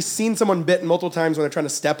 I've actually seen someone bitten multiple times when they're trying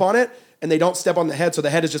to step on it, and they don't step on the head, so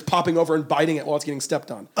the head is just popping over and biting it while it's getting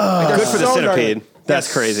stepped on. Like, they're Good for the so centipede. gnarly. That's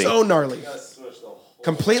Yeah, crazy. So gnarly.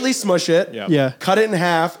 Completely smush it. Yeah. Yeah. Cut it in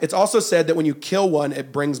half. It's also said that when you kill one,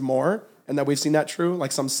 it brings more, and that we've seen that true,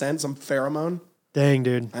 like some scent, some pheromone. Dang,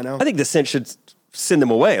 dude. I know. I think the scent should send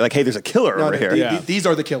them away. Like, hey, there's a killer No, over here. Yeah. These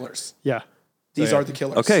are the killers. Yeah. These yeah. are the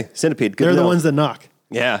killers. Okay, centipede. Good They're to the know. ones that knock.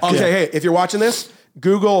 Yeah. Okay, Yeah. hey, if you're watching this,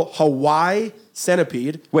 Google Hawaii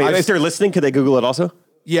centipede. Wait, I've- if they're listening, could they Google it also?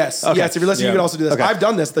 Yes, Okay. yes. If you're listening, you Yeah. can also do this. Okay. I've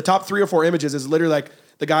done this. The top 3 or 4 images is literally like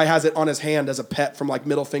the guy has it on his hand as a pet from like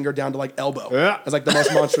middle finger down to like elbow. Yeah. As like the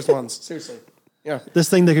most monstrous ones. Seriously. Yeah. This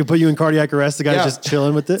thing that could put you in cardiac arrest, the guy's Yeah. just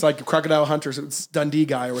chilling with it. It's like Crocodile Hunters, it's Dundee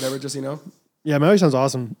guy or whatever, just, you know. Yeah, Maui sounds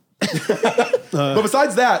awesome. But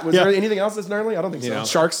besides that, was yeah. there anything else that's gnarly? I don't think so. know.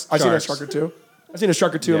 Sharks. I've seen a Sharks. shark or two. I've seen a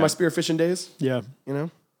shark or two in Yeah. my spearfishing days, Yeah. you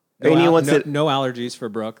know. Any ones that no allergies for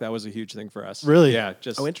Brooke. That was a huge thing for us. Really? Yeah.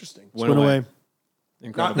 Just Oh, interesting. went Went away.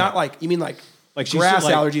 Incredible. Not like, you mean like Like she's grass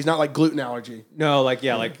like- allergies, not like gluten allergy. No, like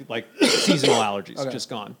like seasonal allergies, just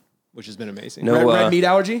gone, which has been amazing. No. Red uh, meat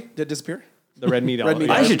allergy? Did it disappear? The red meat Red meat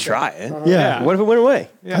allergy. I Yeah. should try it. Yeah. What if it went away?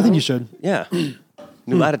 I think you should. Yeah.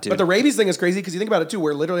 New latitude. But the rabies thing is crazy because you think about it too.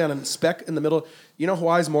 We're literally on a speck in the middle. You know,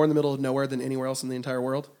 Hawaii's more in the middle of nowhere than anywhere else in the entire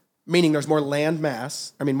world. Meaning there's more land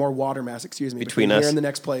mass. I mean, more water mass. Excuse me. Between us. here and the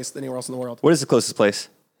next place than anywhere else in the world. what is the closest place?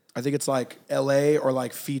 I think it's like L.A. or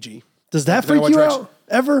like Fiji. Does that Depending freak on you what direction- out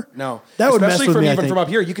ever? No, That would mess especially with from me, I even think. from up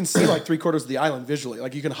here. You can see like 3/4 of the island visually.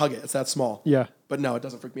 Like you can hug it. It's that small. Yeah. But no, it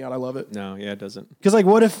doesn't freak me out. I love it. No, yeah, it doesn't. Because like,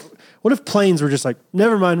 what if planes were just like,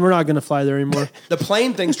 never mind, we're not going to fly there anymore. The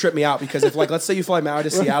plane things trip me out because if like let's say you fly Maui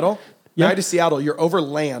to Seattle, Yeah. Maui to Seattle, you're over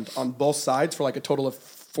land on both sides for like a total of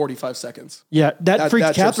 45 seconds. Yeah, that freaked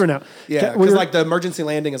trips- Catherine out. Yeah, Ca- we because were- like the emergency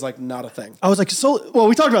landing is like not a thing. I was like, well,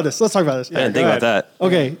 we talked about this. Let's talk about this. I didn't think about that.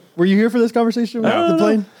 Okay, were you here for this conversation with the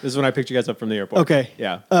plane? This is when I picked you guys up from the airport. Okay.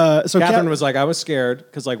 Yeah. So Catherine Cat- was like, I was scared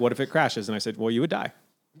because like, what if it crashes? And I said, well, you would die.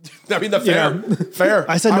 I mean, the fair, fair.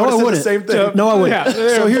 I said, no, I would've wouldn't. The same thing. No, I wouldn't.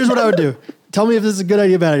 Yeah. So here's what I would do. Tell me if this is a good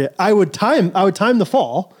idea, bad idea. I would time the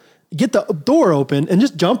fall, get the door open, and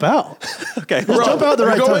just jump out. Okay. Just jump out at the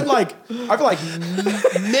You're right going time. like I feel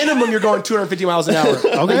like minimum you're going 250 miles an hour.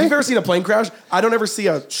 Okay. Like, if you've ever seen a plane crash, I don't ever see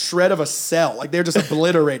a shred of a cell. Like they're just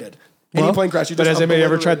obliterated. Any Well, plane crash, you just But has anybody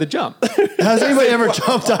ever tried obliterate. the jump? Has anybody ever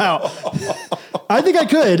jumped out? I think I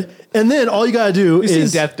could. And then all you got to do You've seen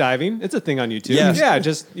is death diving. It's a thing on YouTube. Yeah. Yeah,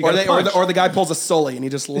 just you Or, gotta or, punch. or the guy pulls a Sully and he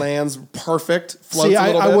just lands perfect, floats see. a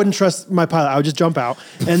little I bit. wouldn't trust my pilot. I would just jump out,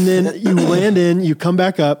 and then you land in, you come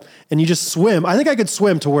back up, and you just swim. I think I could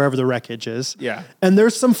swim to wherever the wreckage is. Yeah. And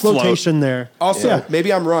there's some flotation there. Also, Yeah.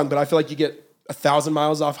 maybe I'm wrong, but I feel like you get 1,000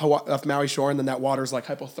 miles off Maui shore and then that water's like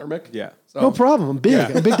hypothermic. Yeah. So, No problem. I'm big.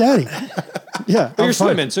 Yeah. I'm Big Daddy. Yeah, But you're fine.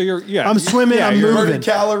 swimming, so I'm swimming. I'm you're moving. burning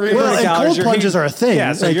calories. Well, Burning and calories, cold you're plunges heat- are a thing.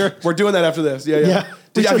 Yeah, so you're We're doing that after this. Yeah. Yeah.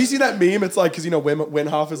 Dude, have you seen that meme? It's like, because Wim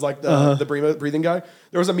Hof is like the breathing guy.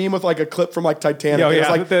 There was a meme with like a clip from like Titanic. Oh, It was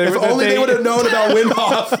yeah. like, They- if only they would have known about Wim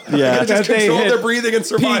Hof. They could have just That they controlled hit their breathing and peak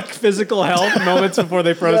survived. physical health moments before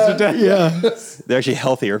they froze to death. Yeah, They're actually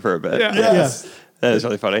healthier for a bit. Yeah. Yes. That is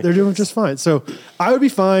really funny. they're doing just fine. So I would be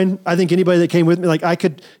fine. I think anybody that came with me, like I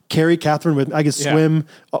could carry Catherine with me. I could Yeah. swim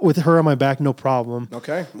with her on my back, no problem.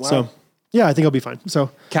 Okay. Wow. So yeah, I think I'll be fine.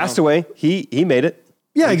 So Castaway, he made it.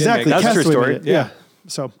 yeah, did exactly. make it. That's a true Castaway story. made it. Yeah.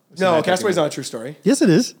 So no, Castaway's not a true story. yes, it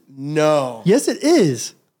is. No. Yes, it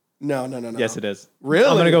is. No. Yes, it is. Really?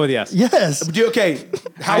 I'm gonna go with yes. Yes. Okay.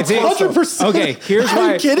 How I think- close? 100%. Okay, here's Are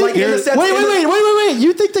why. you kidding? Like, in the sense- Wait.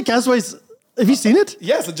 You think the Castaways? Have you seen it?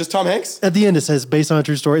 Yes, it's just Tom Hanks. At the end, it says based on a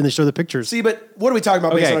true story, and they show the pictures. See, but what are we talking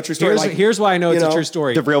about based on a true story? Here's why I know it's a true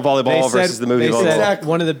story. The real volleyball They versus the movie they volleyball. said Exactly.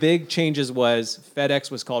 one of the big changes was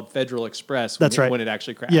FedEx was called Federal Express when, That's right. when it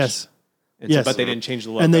actually crashed. Yes. And so- Yes. but they didn't change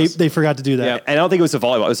the logos. And they forgot to do that. Yeah. And I don't think it was a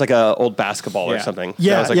volleyball. It was like a old basketball or Yeah. something.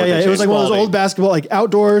 Yeah, That was like what they It was like changed. one of those Quality. old basketball, like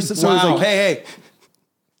outdoors. So it was Wow. like, Hey.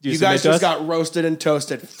 You guys just got roasted and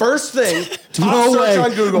toasted. First thing, top No search way.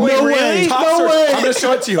 on Google. No way. Top No search. way. I'm going to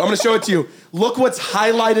show it to you. Look what's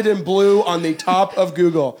highlighted in blue on the top of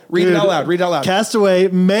Google. Read it out loud. Castaway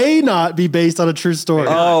may not be based on a true story.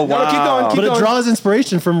 Oh, No, wow. keep going. but it draws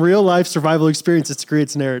inspiration from real life survival experiences to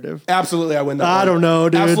create narrative. Absolutely, I win that one. I don't know,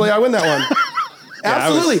 dude. Absolutely, I win that one.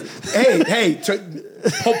 Absolutely. Hey,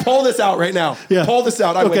 pull this out right now. Yeah. Pull this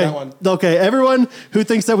out. I win Okay. that one. Okay. Everyone who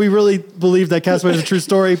thinks that we really believe that Castaway is a true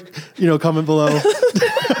story, comment below.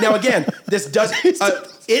 Now again, this does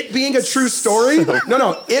it being a true story.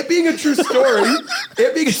 No, it being a true story.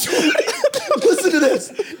 Listen to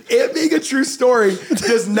this. It being a true story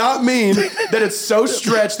does not mean that it's so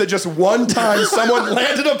stretched that just one time someone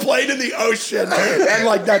landed a plane in the ocean and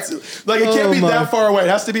like that's like it can't be that far away. It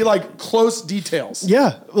has to be like close details.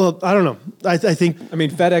 Yeah. Well, I don't know. I think. I mean,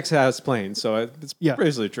 FedEx has planes, so it's Yeah.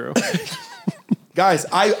 basically true. Guys,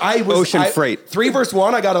 I was Ocean freight. 3 verse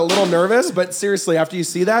 1. I got a little nervous, but seriously, after you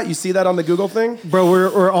see that on the Google thing. Bro,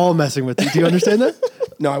 we're all messing with you. Do you understand that?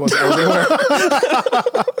 No, I wasn't aware.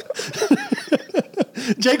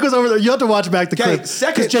 Jake was over there. You have to watch back the Okay, clip.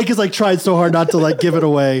 second- Because Jake has like tried so hard not to like give it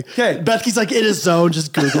away. Okay. Bethke's like in his zone,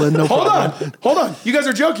 just Googling. No problem. Hold on. You guys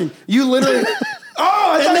are joking. You literally.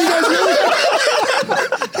 Oh, I thought you guys really.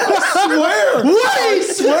 I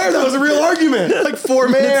swear that was a real argument. Like 4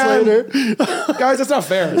 minutes later. Guys, that's not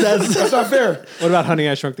fair. That's not fair. What about Honey,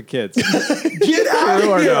 I Shrunk the Kids? Get out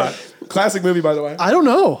True of or here. not? Classic movie, by the way. I don't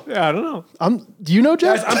know. Yeah, I don't know. Do you know,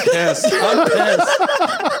 Jeff? Guys, I'm pissed.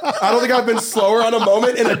 I don't think I've been slower on a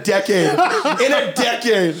moment in a decade.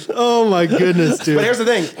 Oh my goodness, dude. But here's the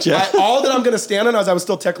thing. All that I'm going to stand on is I was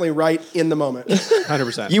still technically right in the moment.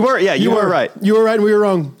 100%. You were right. You were right and we were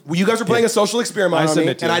wrong. Well, you guys were playing a social experiment I on me,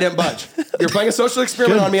 submit to and it. I didn't budge. You're playing a social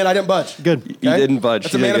experiment Good. on me, and I didn't budge. Good. You didn't budge.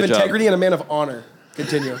 That's a You did man of good job. integrity and a man of honor.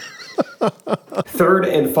 Continue. Third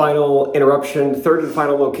and final interruption, third and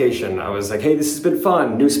final location. I was like, hey, this has been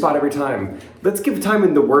fun. New spot every time. Let's give time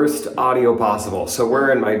in the worst audio possible. So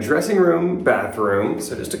we're in my dressing room, bathroom.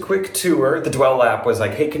 So just a quick tour. The Dwell app was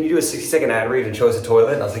like, hey, can you do a 60-second ad read and show us a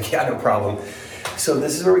toilet? And I was like, yeah, no problem. So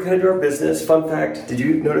this is where we kind of do our business. Fun fact, did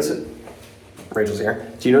you notice it? Rachel's here.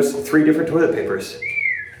 Do you notice 3 different toilet papers?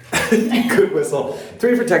 Good whistle. 3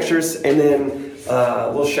 different textures, and then a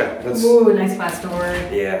little shout. Ooh, nice glass door.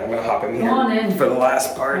 Yeah, I'm gonna hop in here Come on in. for the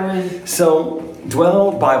last part. Go in. So,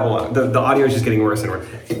 Dwell Bible app. The audio is just getting worse and worse.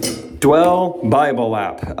 Dwell Bible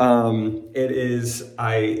app. It is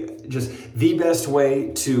just the best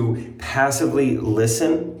way to passively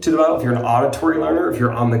listen to the Bible. If you're an auditory learner, if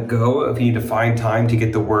you're on the go, if you need to find time to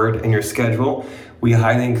get the word in your schedule, we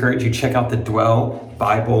highly encourage you check out the Dwell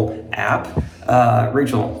Bible app.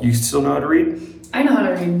 Rachel, you still know how to read? I know how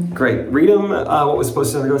to read. Great. Read them. What was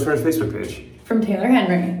posted on the Ghost Runners Facebook page. From Taylor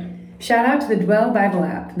Henry. Shout out to the Dwell Bible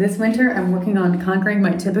app. This winter, I'm working on conquering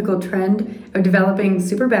my typical trend of developing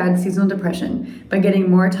super bad seasonal depression by getting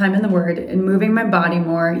more time in the Word and moving my body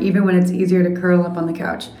more, even when it's easier to curl up on the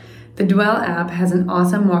couch. The Dwell app has an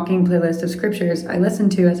awesome walking playlist of scriptures I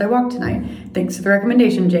listened to as I walked tonight. Thanks for the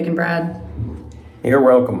recommendation, Jake and Brad. You're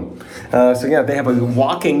welcome. So yeah, they have a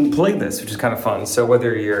walking playlist, which is kind of fun. So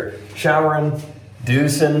whether you're showering,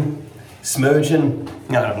 dousing, smooching,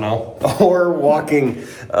 I don't know, or walking,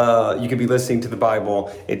 you could be listening to the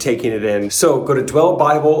Bible and taking it in. So go to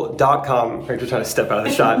dwellbible.com. You're just trying to step out of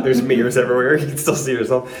the shot. There's mirrors everywhere. You can still see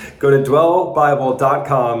yourself. Go to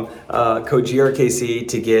dwellbible.com, code GRKC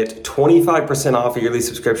to get 25% off a yearly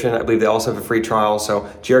subscription. I believe they also have a free trial. So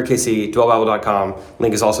GRKC, dwellbible.com.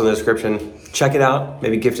 Link is also in the description. check it out.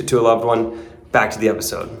 Maybe gift it to a loved one. Back to the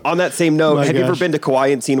episode. On that same note, My have you ever gosh. been to Kauai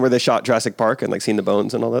and seen where they shot Jurassic Park and like seen the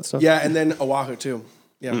bones and all that stuff? Yeah, and then Oahu too.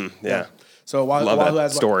 Yeah. Yeah. So Oahu, Love Oahu that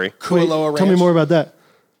has story. Kualoa Ranch. Tell me more about that.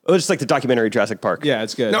 Oh, just like the documentary Jurassic Park. Yeah,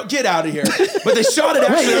 it's good. No, get out of here. But they shot it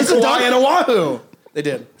actually in Kauai and Oahu. They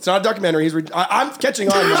did. It's not a documentary. I'm catching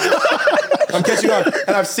on now. I'm catching on.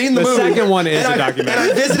 And I've seen the movie. The second one is And a documentary.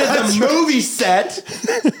 And I visited the movie set.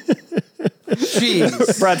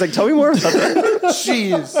 Jeez. Brad's like, tell me more about that.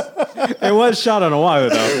 Jeez. It was shot on Oahu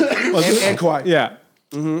though. And Kauai. Yeah.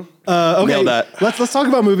 Okay, Nailed that. let's talk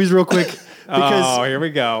about movies real quick. Because Oh, here we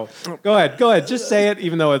go. Go ahead. Just say it,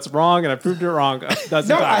 even though it's wrong, and I proved it wrong. That's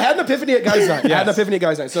No, I had an epiphany at guys' night. I had an Yes. epiphany at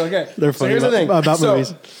guys' night. So okay. They're so funny here's the thing about so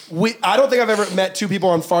movies. I don't think I've ever met two people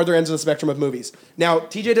on farther ends of the spectrum of movies. Now,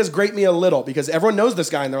 TJ does grate me a little because everyone knows this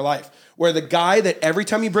guy in their life. Where the guy that every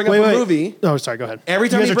time you bring up a movie, Oh, sorry. Go ahead. Every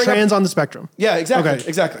time you you guys are bring up- trans on the spectrum. yeah, exactly, Okay.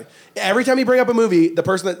 exactly. Every time you bring up a movie, the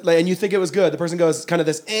person that and you think it was good, the person goes kind of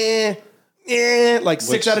this like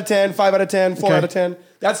 6 out of 10, 5 out of 10, 4 Okay. out of 10.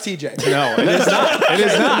 That's TJ. No, it is not. It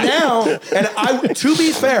is not. Now, and to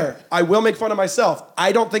be fair, I will make fun of myself.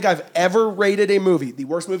 I don't think I've ever rated a movie. The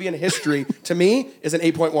worst movie in history, to me, is an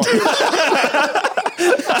 8.1.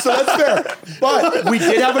 So that's fair. But we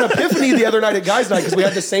did have an epiphany the other night at guys' night because we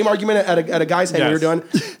had the same argument at a guys' hang we were doing.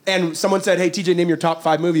 And someone said, hey, TJ, name your top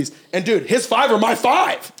 5 movies. And dude, his 5 are my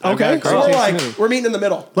 5. Okay. So we're like, we're meeting in the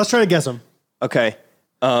middle. Let's try to guess them. Okay.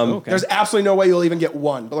 Okay. There's absolutely no way you'll even get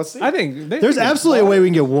one. But let's see. I think There's absolutely a way we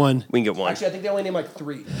can get one. We can get one. Actually, I think they only name like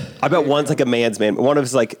 3. I bet one's like a man's man. One of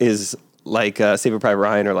us is Saving Private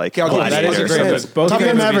Ryan or like. Okay, I'll give you that is a hints. great book. Both Top good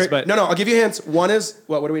Gun movies, Maverick. but No, I'll give you hints. One is,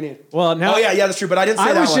 what do we need? Well, now Oh, yeah, that's true. But I didn't say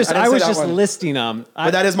I that was one. just I I didn't was say that just one. listing them.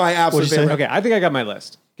 But that is my absolute What'd you say? favorite. Okay, I think I got my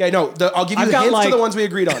list. Okay, no, I'll give you I've got, hints to like, the ones we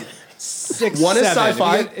agreed on. 6, One is 7.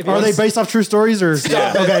 sci-fi. If you Are they based off true stories or?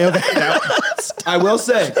 Stop it. Okay. I will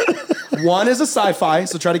say, one is a sci-fi,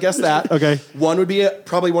 so try to guess that. Okay. One would be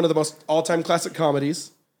probably one of the most all-time classic comedies.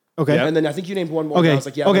 Okay. And then I think you named one more. Okay. And I was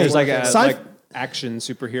like, yeah. Okay. there's There's one like a thing. Sci- like action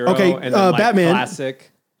superhero. Okay, and then like Batman. classic.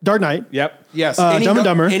 Dark Knight. Yep. Yes. Dumb and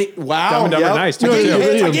Dumber. Wow. Dumb and Dumber, yep. nice, I too. gave you No,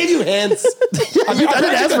 hints. you I gave you hints. I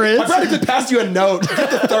didn't ask for hints. I practically passed you a note. Get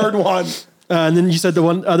the third one. And then you said the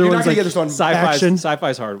other You're not one's gonna like get this one. action.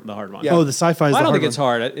 Sci-fi's hard. The hard one. Yeah. Oh, the sci-fi is I the don't hard think it's one.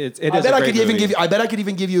 hard. It is I bet a I great could even movie. give you. I bet I could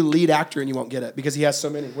even give you lead actor and you won't get it because he has so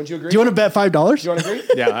many. Wouldn't you agree? Do you want to bet $5? You want to agree?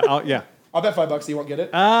 Yeah. Yeah. I'll bet $5 you won't get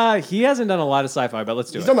it. He hasn't done a lot of sci-fi, but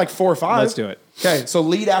let's do He's it. done like 4 or 5. Let's do it. Okay, so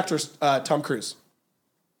lead actor Tom Cruise.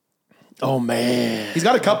 Oh man. He's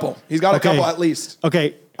got a couple. He's got a couple at least.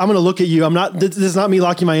 Okay, I'm gonna look at you. I'm not. This is not me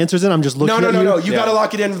locking my answers in. I'm just looking. at you. No. You got to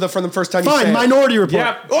lock it in from the first time. you Fine. say it. Minority Report.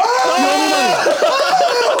 Yep.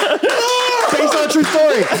 Based on a true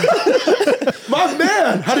story. My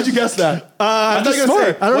man, how did you guess that? I'm just you were gonna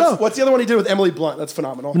smart. I don't know. What's the other one he did with Emily Blunt? That's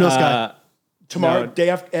phenomenal. No Sky. Tomorrow, no. day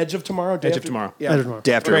after Edge of Tomorrow. Edge of Tomorrow. Yeah. Edge of Tomorrow.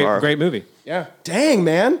 Day after tomorrow. Great movie. Yeah. Dang,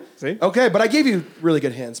 man. See? Okay, but I gave you really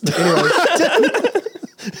good hints. But anyway,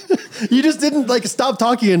 You just didn't stop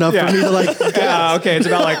talking enough for me to Okay, it's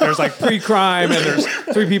about there's pre-crime and there's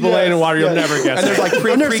 3 people laying in water. You'll never guess. And there's it. like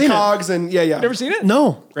I've never seen it. precogs and yeah. Never seen it?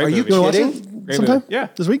 No. Great Are you movie. You want to watch kidding? it Great sometime? movie. Yeah.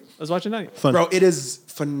 This week. Let's watch it tonight. Fun. Bro, it is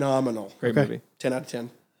phenomenal. Great Okay. movie. 10 out of 10.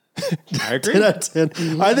 I agree. 10 out of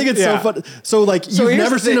 10. I think it's so Yeah. fun. So you've here's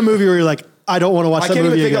never the seen a thing. movie where you're like, I don't want to watch I that can't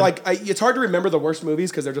even movie think again. of it's hard to remember the worst movies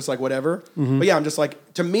because they're just like whatever. But yeah, I'm just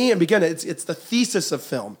like, to me, and again, it's the thesis of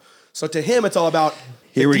film. So to him, it's all about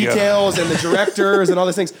the we go. details and the directors and all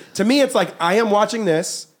these things. To me, it's like I am watching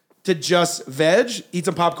this to just veg, eat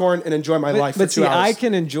some popcorn, and enjoy my life for 2 hours. I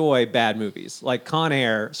can enjoy bad movies like Con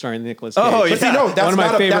Air starring Nicolas Cage. Oh, But see, yeah. no, that's One of my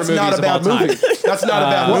not favorite that's not movies a bad of all time. movie. That's not a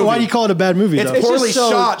bad movie. Why do you call it a bad movie? It's though? poorly just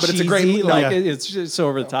so shot, but it's a great cheesy, movie. It's just so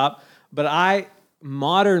over the top. But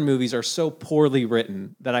modern movies are so poorly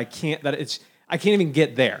written that I can't even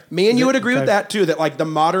get there. Me and you would agree with that too. That the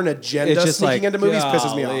modern agenda It's just sneaking into movies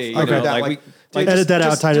pisses me off. golly, I agree with you know, that. like Dude, Edit that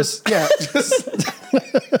out, Titus.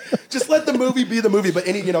 Just let the movie be the movie, but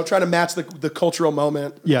trying to match the cultural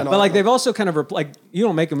moment. Yeah. and all But that. they've also kind of you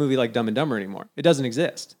don't make a movie like Dumb and Dumber anymore. It doesn't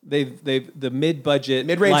exist. They've the mid-budget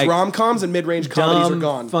mid-range rom-coms and mid-range comedies are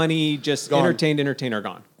gone. funny, just Gone. entertain are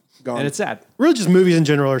gone. And it's sad. Really, just movies in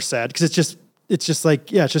general are sad because it's just it's just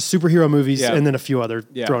superhero movies Yeah. and then a few other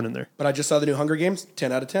Yeah. thrown in there. But I just saw the new Hunger Games.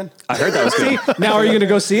 10 out of 10. I heard that was good. Now, are you going to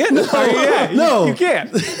go see it? No. You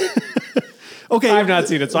can't. Okay, I've not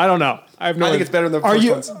seen it, so I don't know. I have no. I think it's better than the Are first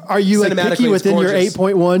you ones. are you Cinematically, picky it's within your gorgeous.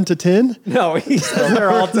 8.1 to 10? No, he says they're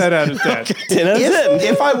all 10 out of 10. 10 out of 10.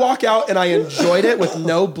 If I walk out and I enjoyed it with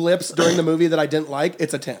no blips during the movie that I didn't like,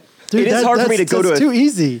 it's a 10. Dude, it is hard for me to go to It's too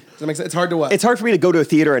easy. Does that make sense? It's hard to what? It's hard for me to go to a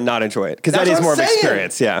theater and not enjoy it because that That's is what more I'm of an saying.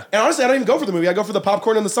 experience. Yeah. And honestly, I don't even go for the movie. I go for the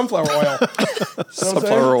popcorn and the sunflower oil.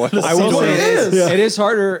 Sunflower oil. I will what say it is. it is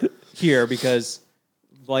harder here because,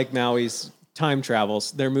 like Maui's time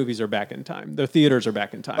travels, their movies are back in time. Their theaters are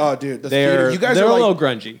back in time. Oh, dude, the they're theater- you guys they're are a like- little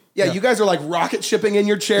grungy. Yeah, you guys are like rocket shipping in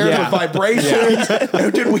your chairs Yeah. with vibrations.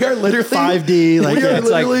 Dude, we are literally 5D, like, we are yeah, It's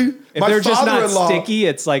like literally. if my they're just not father-in-law- sticky,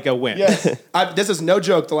 it's like a win. Yes, this is no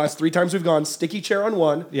joke. The last 3 times we've gone, sticky chair on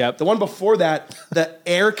one. Yep. The one before that, the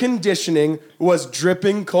air conditioning was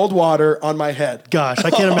dripping cold water on my head. Gosh,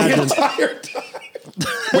 I can't The imagine. entire time.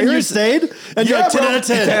 And you stayed, and you're like 10 bro. out of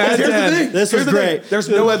 10. Here's the thing. This was Here's the thing. great. There's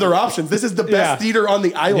no other options. This is the best Yeah. theater on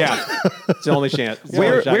the island. Yeah, it's the only chance. It's the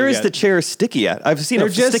only shot Where you is get. the chair sticky at? I've seen They're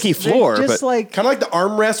a just sticky they're floor, just but Kind of like the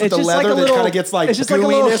armrest with It's the just like leather a that little- kind of gets like it's just like a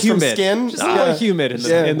little gooiness from humid. skin. Just a little humid in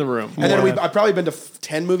the in the room. And then I've probably been to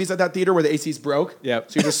 10 movies at that theater where the AC's broke.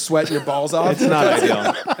 Yep. So you're just sweating your balls off. It's not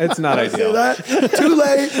ideal. It's not See ideal. that? Too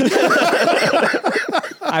late.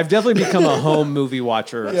 I've definitely become a home movie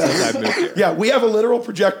watcher since I've moved here. Yeah, we have a literal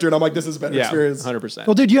projector, and I'm like, this is a better Yeah, experience. 100%.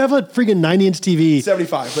 Well, dude, you have a freaking 90-inch TV.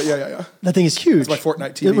 75, but yeah. That thing is huge. It's like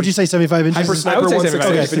Fortnite TV. Would you say 75 inches? Hyper I Sniper would say 160.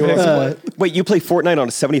 75. If anyone wants to play. wait, you play Fortnite on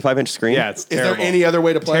a 75-inch screen? Yeah, it's Is there terrible. any other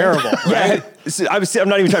way to play? Terrible. Yeah. I'm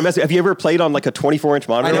not even trying to mess with you. Have you ever played on like a 24-inch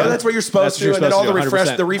monitor? I know that's what you're supposed That's to, what and you're then all the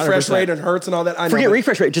supposed to do, refresh 100%. rate and hertz and all that. I know, Forget but-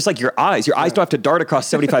 refresh rate, just like your eyes. Your eyes don't have to dart across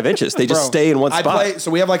 75 inches. They just Bro, stay in one spot. I play,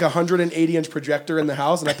 so we have like a 180-inch projector in the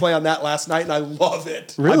house, and I play on that last night, and I love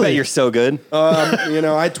it. I bet you're so good.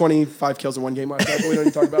 I had 25 kills in one game last night, but we don't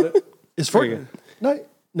even talk about it. Is Fortnite?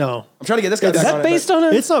 No. I'm trying to get this guy Is back on that it, based but on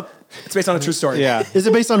it? It's not. It's based on a true story. Yeah, Is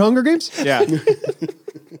it based on Hunger Games? yeah.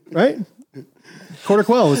 Right? Quarter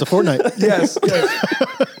Quell was a Fortnite. Yes.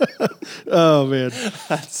 Oh, man.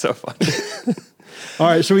 That's so funny. All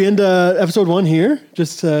right, should we end episode 1 here?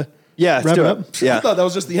 Just Yeah, let's wrap do it it. up. I Yeah. thought that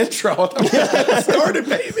was just the intro. I thought we had started,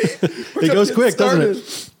 baby. It goes quick, doesn't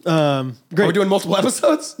it? Are we doing multiple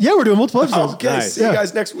episodes? Yeah, we're doing multiple episodes. Okay, Nice. see you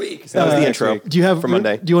guys next week. That was the next intro. week. Do you have for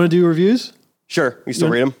Monday? Do you want to do reviews? Sure. You still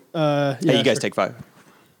read them? Yeah, Hey, you guys sure. take 5.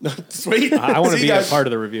 Sweet. I want to See be you a guys. part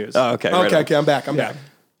of the reviews. Oh, okay. right on. Okay, I'm back. I'm back.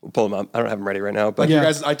 We'll pull them up. I don't have them ready right now, but Like Yeah. you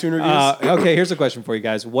guys' iTunes reviews. Okay, here's a question for you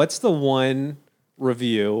guys. What's the one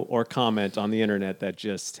review or comment on the internet that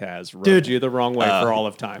just has rubbed Dude, you the wrong way for all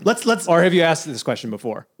of time? Let's. Or have you asked this question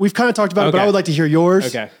before? We've kind of talked about it, but Okay. I would like to hear yours.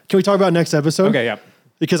 Okay. Can we talk about it next episode? Okay, yeah.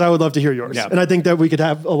 Because I would love to hear yours. Yeah. And I think that we could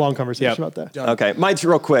have a long conversation Yep. about that. okay. Mine's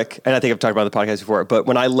real quick, and I think I've talked about it on the podcast before. But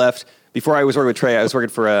when I left, before I was working with Trey, I was working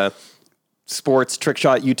for a sports trick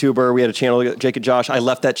shot YouTuber. We had a channel, Jake and Josh. I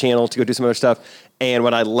left that channel to go do some other stuff. And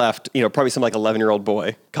when I left, probably some like 11-year-old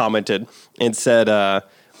boy commented and said,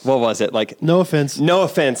 what was it? Like, No offense. no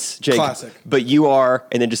offense, Jake, Classic. but you are,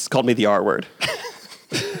 and then just called me the R word.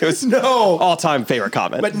 It was No. all-time favorite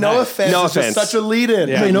comment. But no offense. No it's just offense. such a lead-in.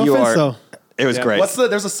 Yeah. Hey, no You offense, are- though. It was Yeah. great.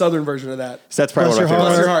 There's a southern version of that. So that's probably Bless one of my your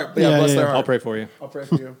Bless favorites. your heart. Yeah, Yeah, bless yeah, their yeah. heart. I'll pray for you. I'll pray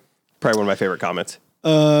for you. Probably one of my favorite comments.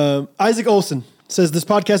 Isaac Olson says, this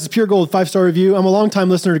podcast is pure gold, 5-star review. I'm a long-time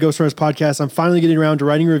listener to Ghost Runners podcast. I'm finally getting around to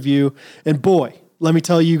writing a review. And boy, let me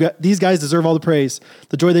tell you, these guys deserve all the praise.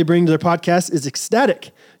 The joy they bring to their podcast is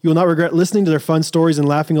ecstatic. You will not regret listening to their fun stories and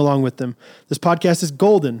laughing along with them. This podcast is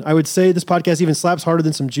golden. I would say this podcast even slaps harder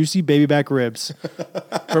than some juicy baby back ribs.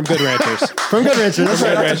 From Good Ranchers. From Good Ranchers. That's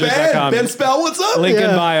right. Shout out to Ben. Ranchers.com. Ben Spell, what's up? Link in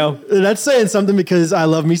Yeah. bio. That's saying something because I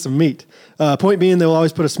love me some meat. Point being, they will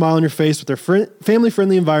always put a smile on your face with their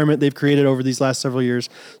family-friendly environment they've created over these last several years.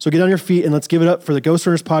 So get on your feet and let's give it up for the Ghost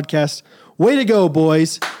Runners podcast. Way to go,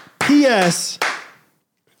 boys. P.S.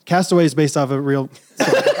 Castaway is based off a real...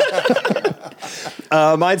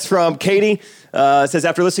 Mine's from Katie. Says,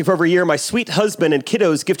 after listening for over a year, my sweet husband and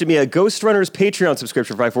kiddos gifted me a Ghost Runners Patreon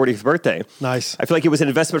subscription for my 40th birthday. Nice. I feel like it was an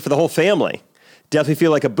investment for the whole family. Definitely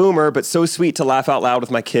feel like a boomer, but so sweet to laugh out loud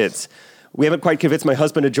with my kids. We haven't quite convinced my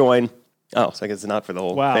husband to join. Oh, so I guess it's not for the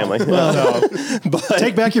whole Wow. family. But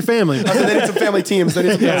Take back your family. They need some family teams. They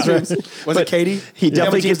need some family teams. Was it Katie? he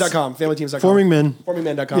definitely gets- FamilyTeams.com. FamilyTeams.com. Forming men.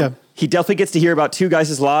 FormingMen.com. Yeah. he definitely gets to hear about 2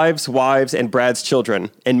 guys' lives, wives, and Brad's children,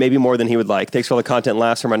 and maybe more than he would like. Thanks for all the content and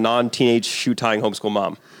laughs from a non-teenage shoe-tying homeschool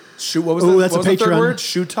mom. Shoot, what was Ooh, the, that's what a was the third Patreon. word?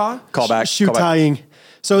 Shoota? Call back. Shoe call back. tying.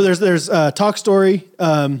 So there's Talk Story.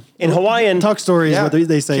 In Hawaiian, Talk Story is what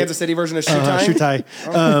they say. Kansas City version of shoe tying. Shoe tie.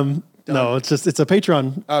 No, it's a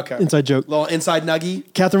Patreon inside joke. Little inside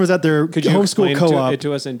nuggie. Catherine was at their Could you homeschool explain co-op. it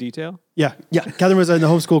to us in detail? Yeah. Catherine was in the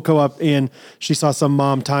homeschool co-op and she saw some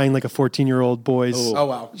mom tying like a 14-year-old boy's Oh,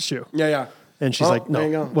 wow. shoe. Yeah. And she's like, there you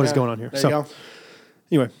no, go. what is Yeah. going on here? There you go.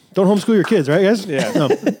 Anyway, don't homeschool your kids, right, guys? Yeah. No.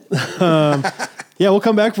 we'll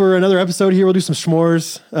come back for another episode here. We'll do some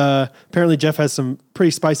s'mores. Apparently Jeff has some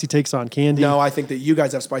pretty spicy takes on candy. No, I think that you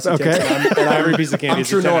guys have spicy takes. And Every piece of candy I'm is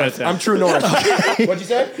true 10 out of north. 10. I'm true north. What'd you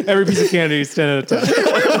say? Every piece of candy is 10 out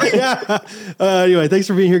of 10. Anyway, thanks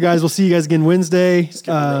for being here, guys. We'll see you guys again Wednesday.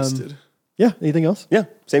 Roasted. Yeah, anything else? Yeah,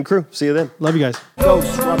 same crew. See you then. Love you guys.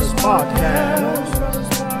 Ghost Runners Podcast.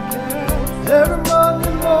 Every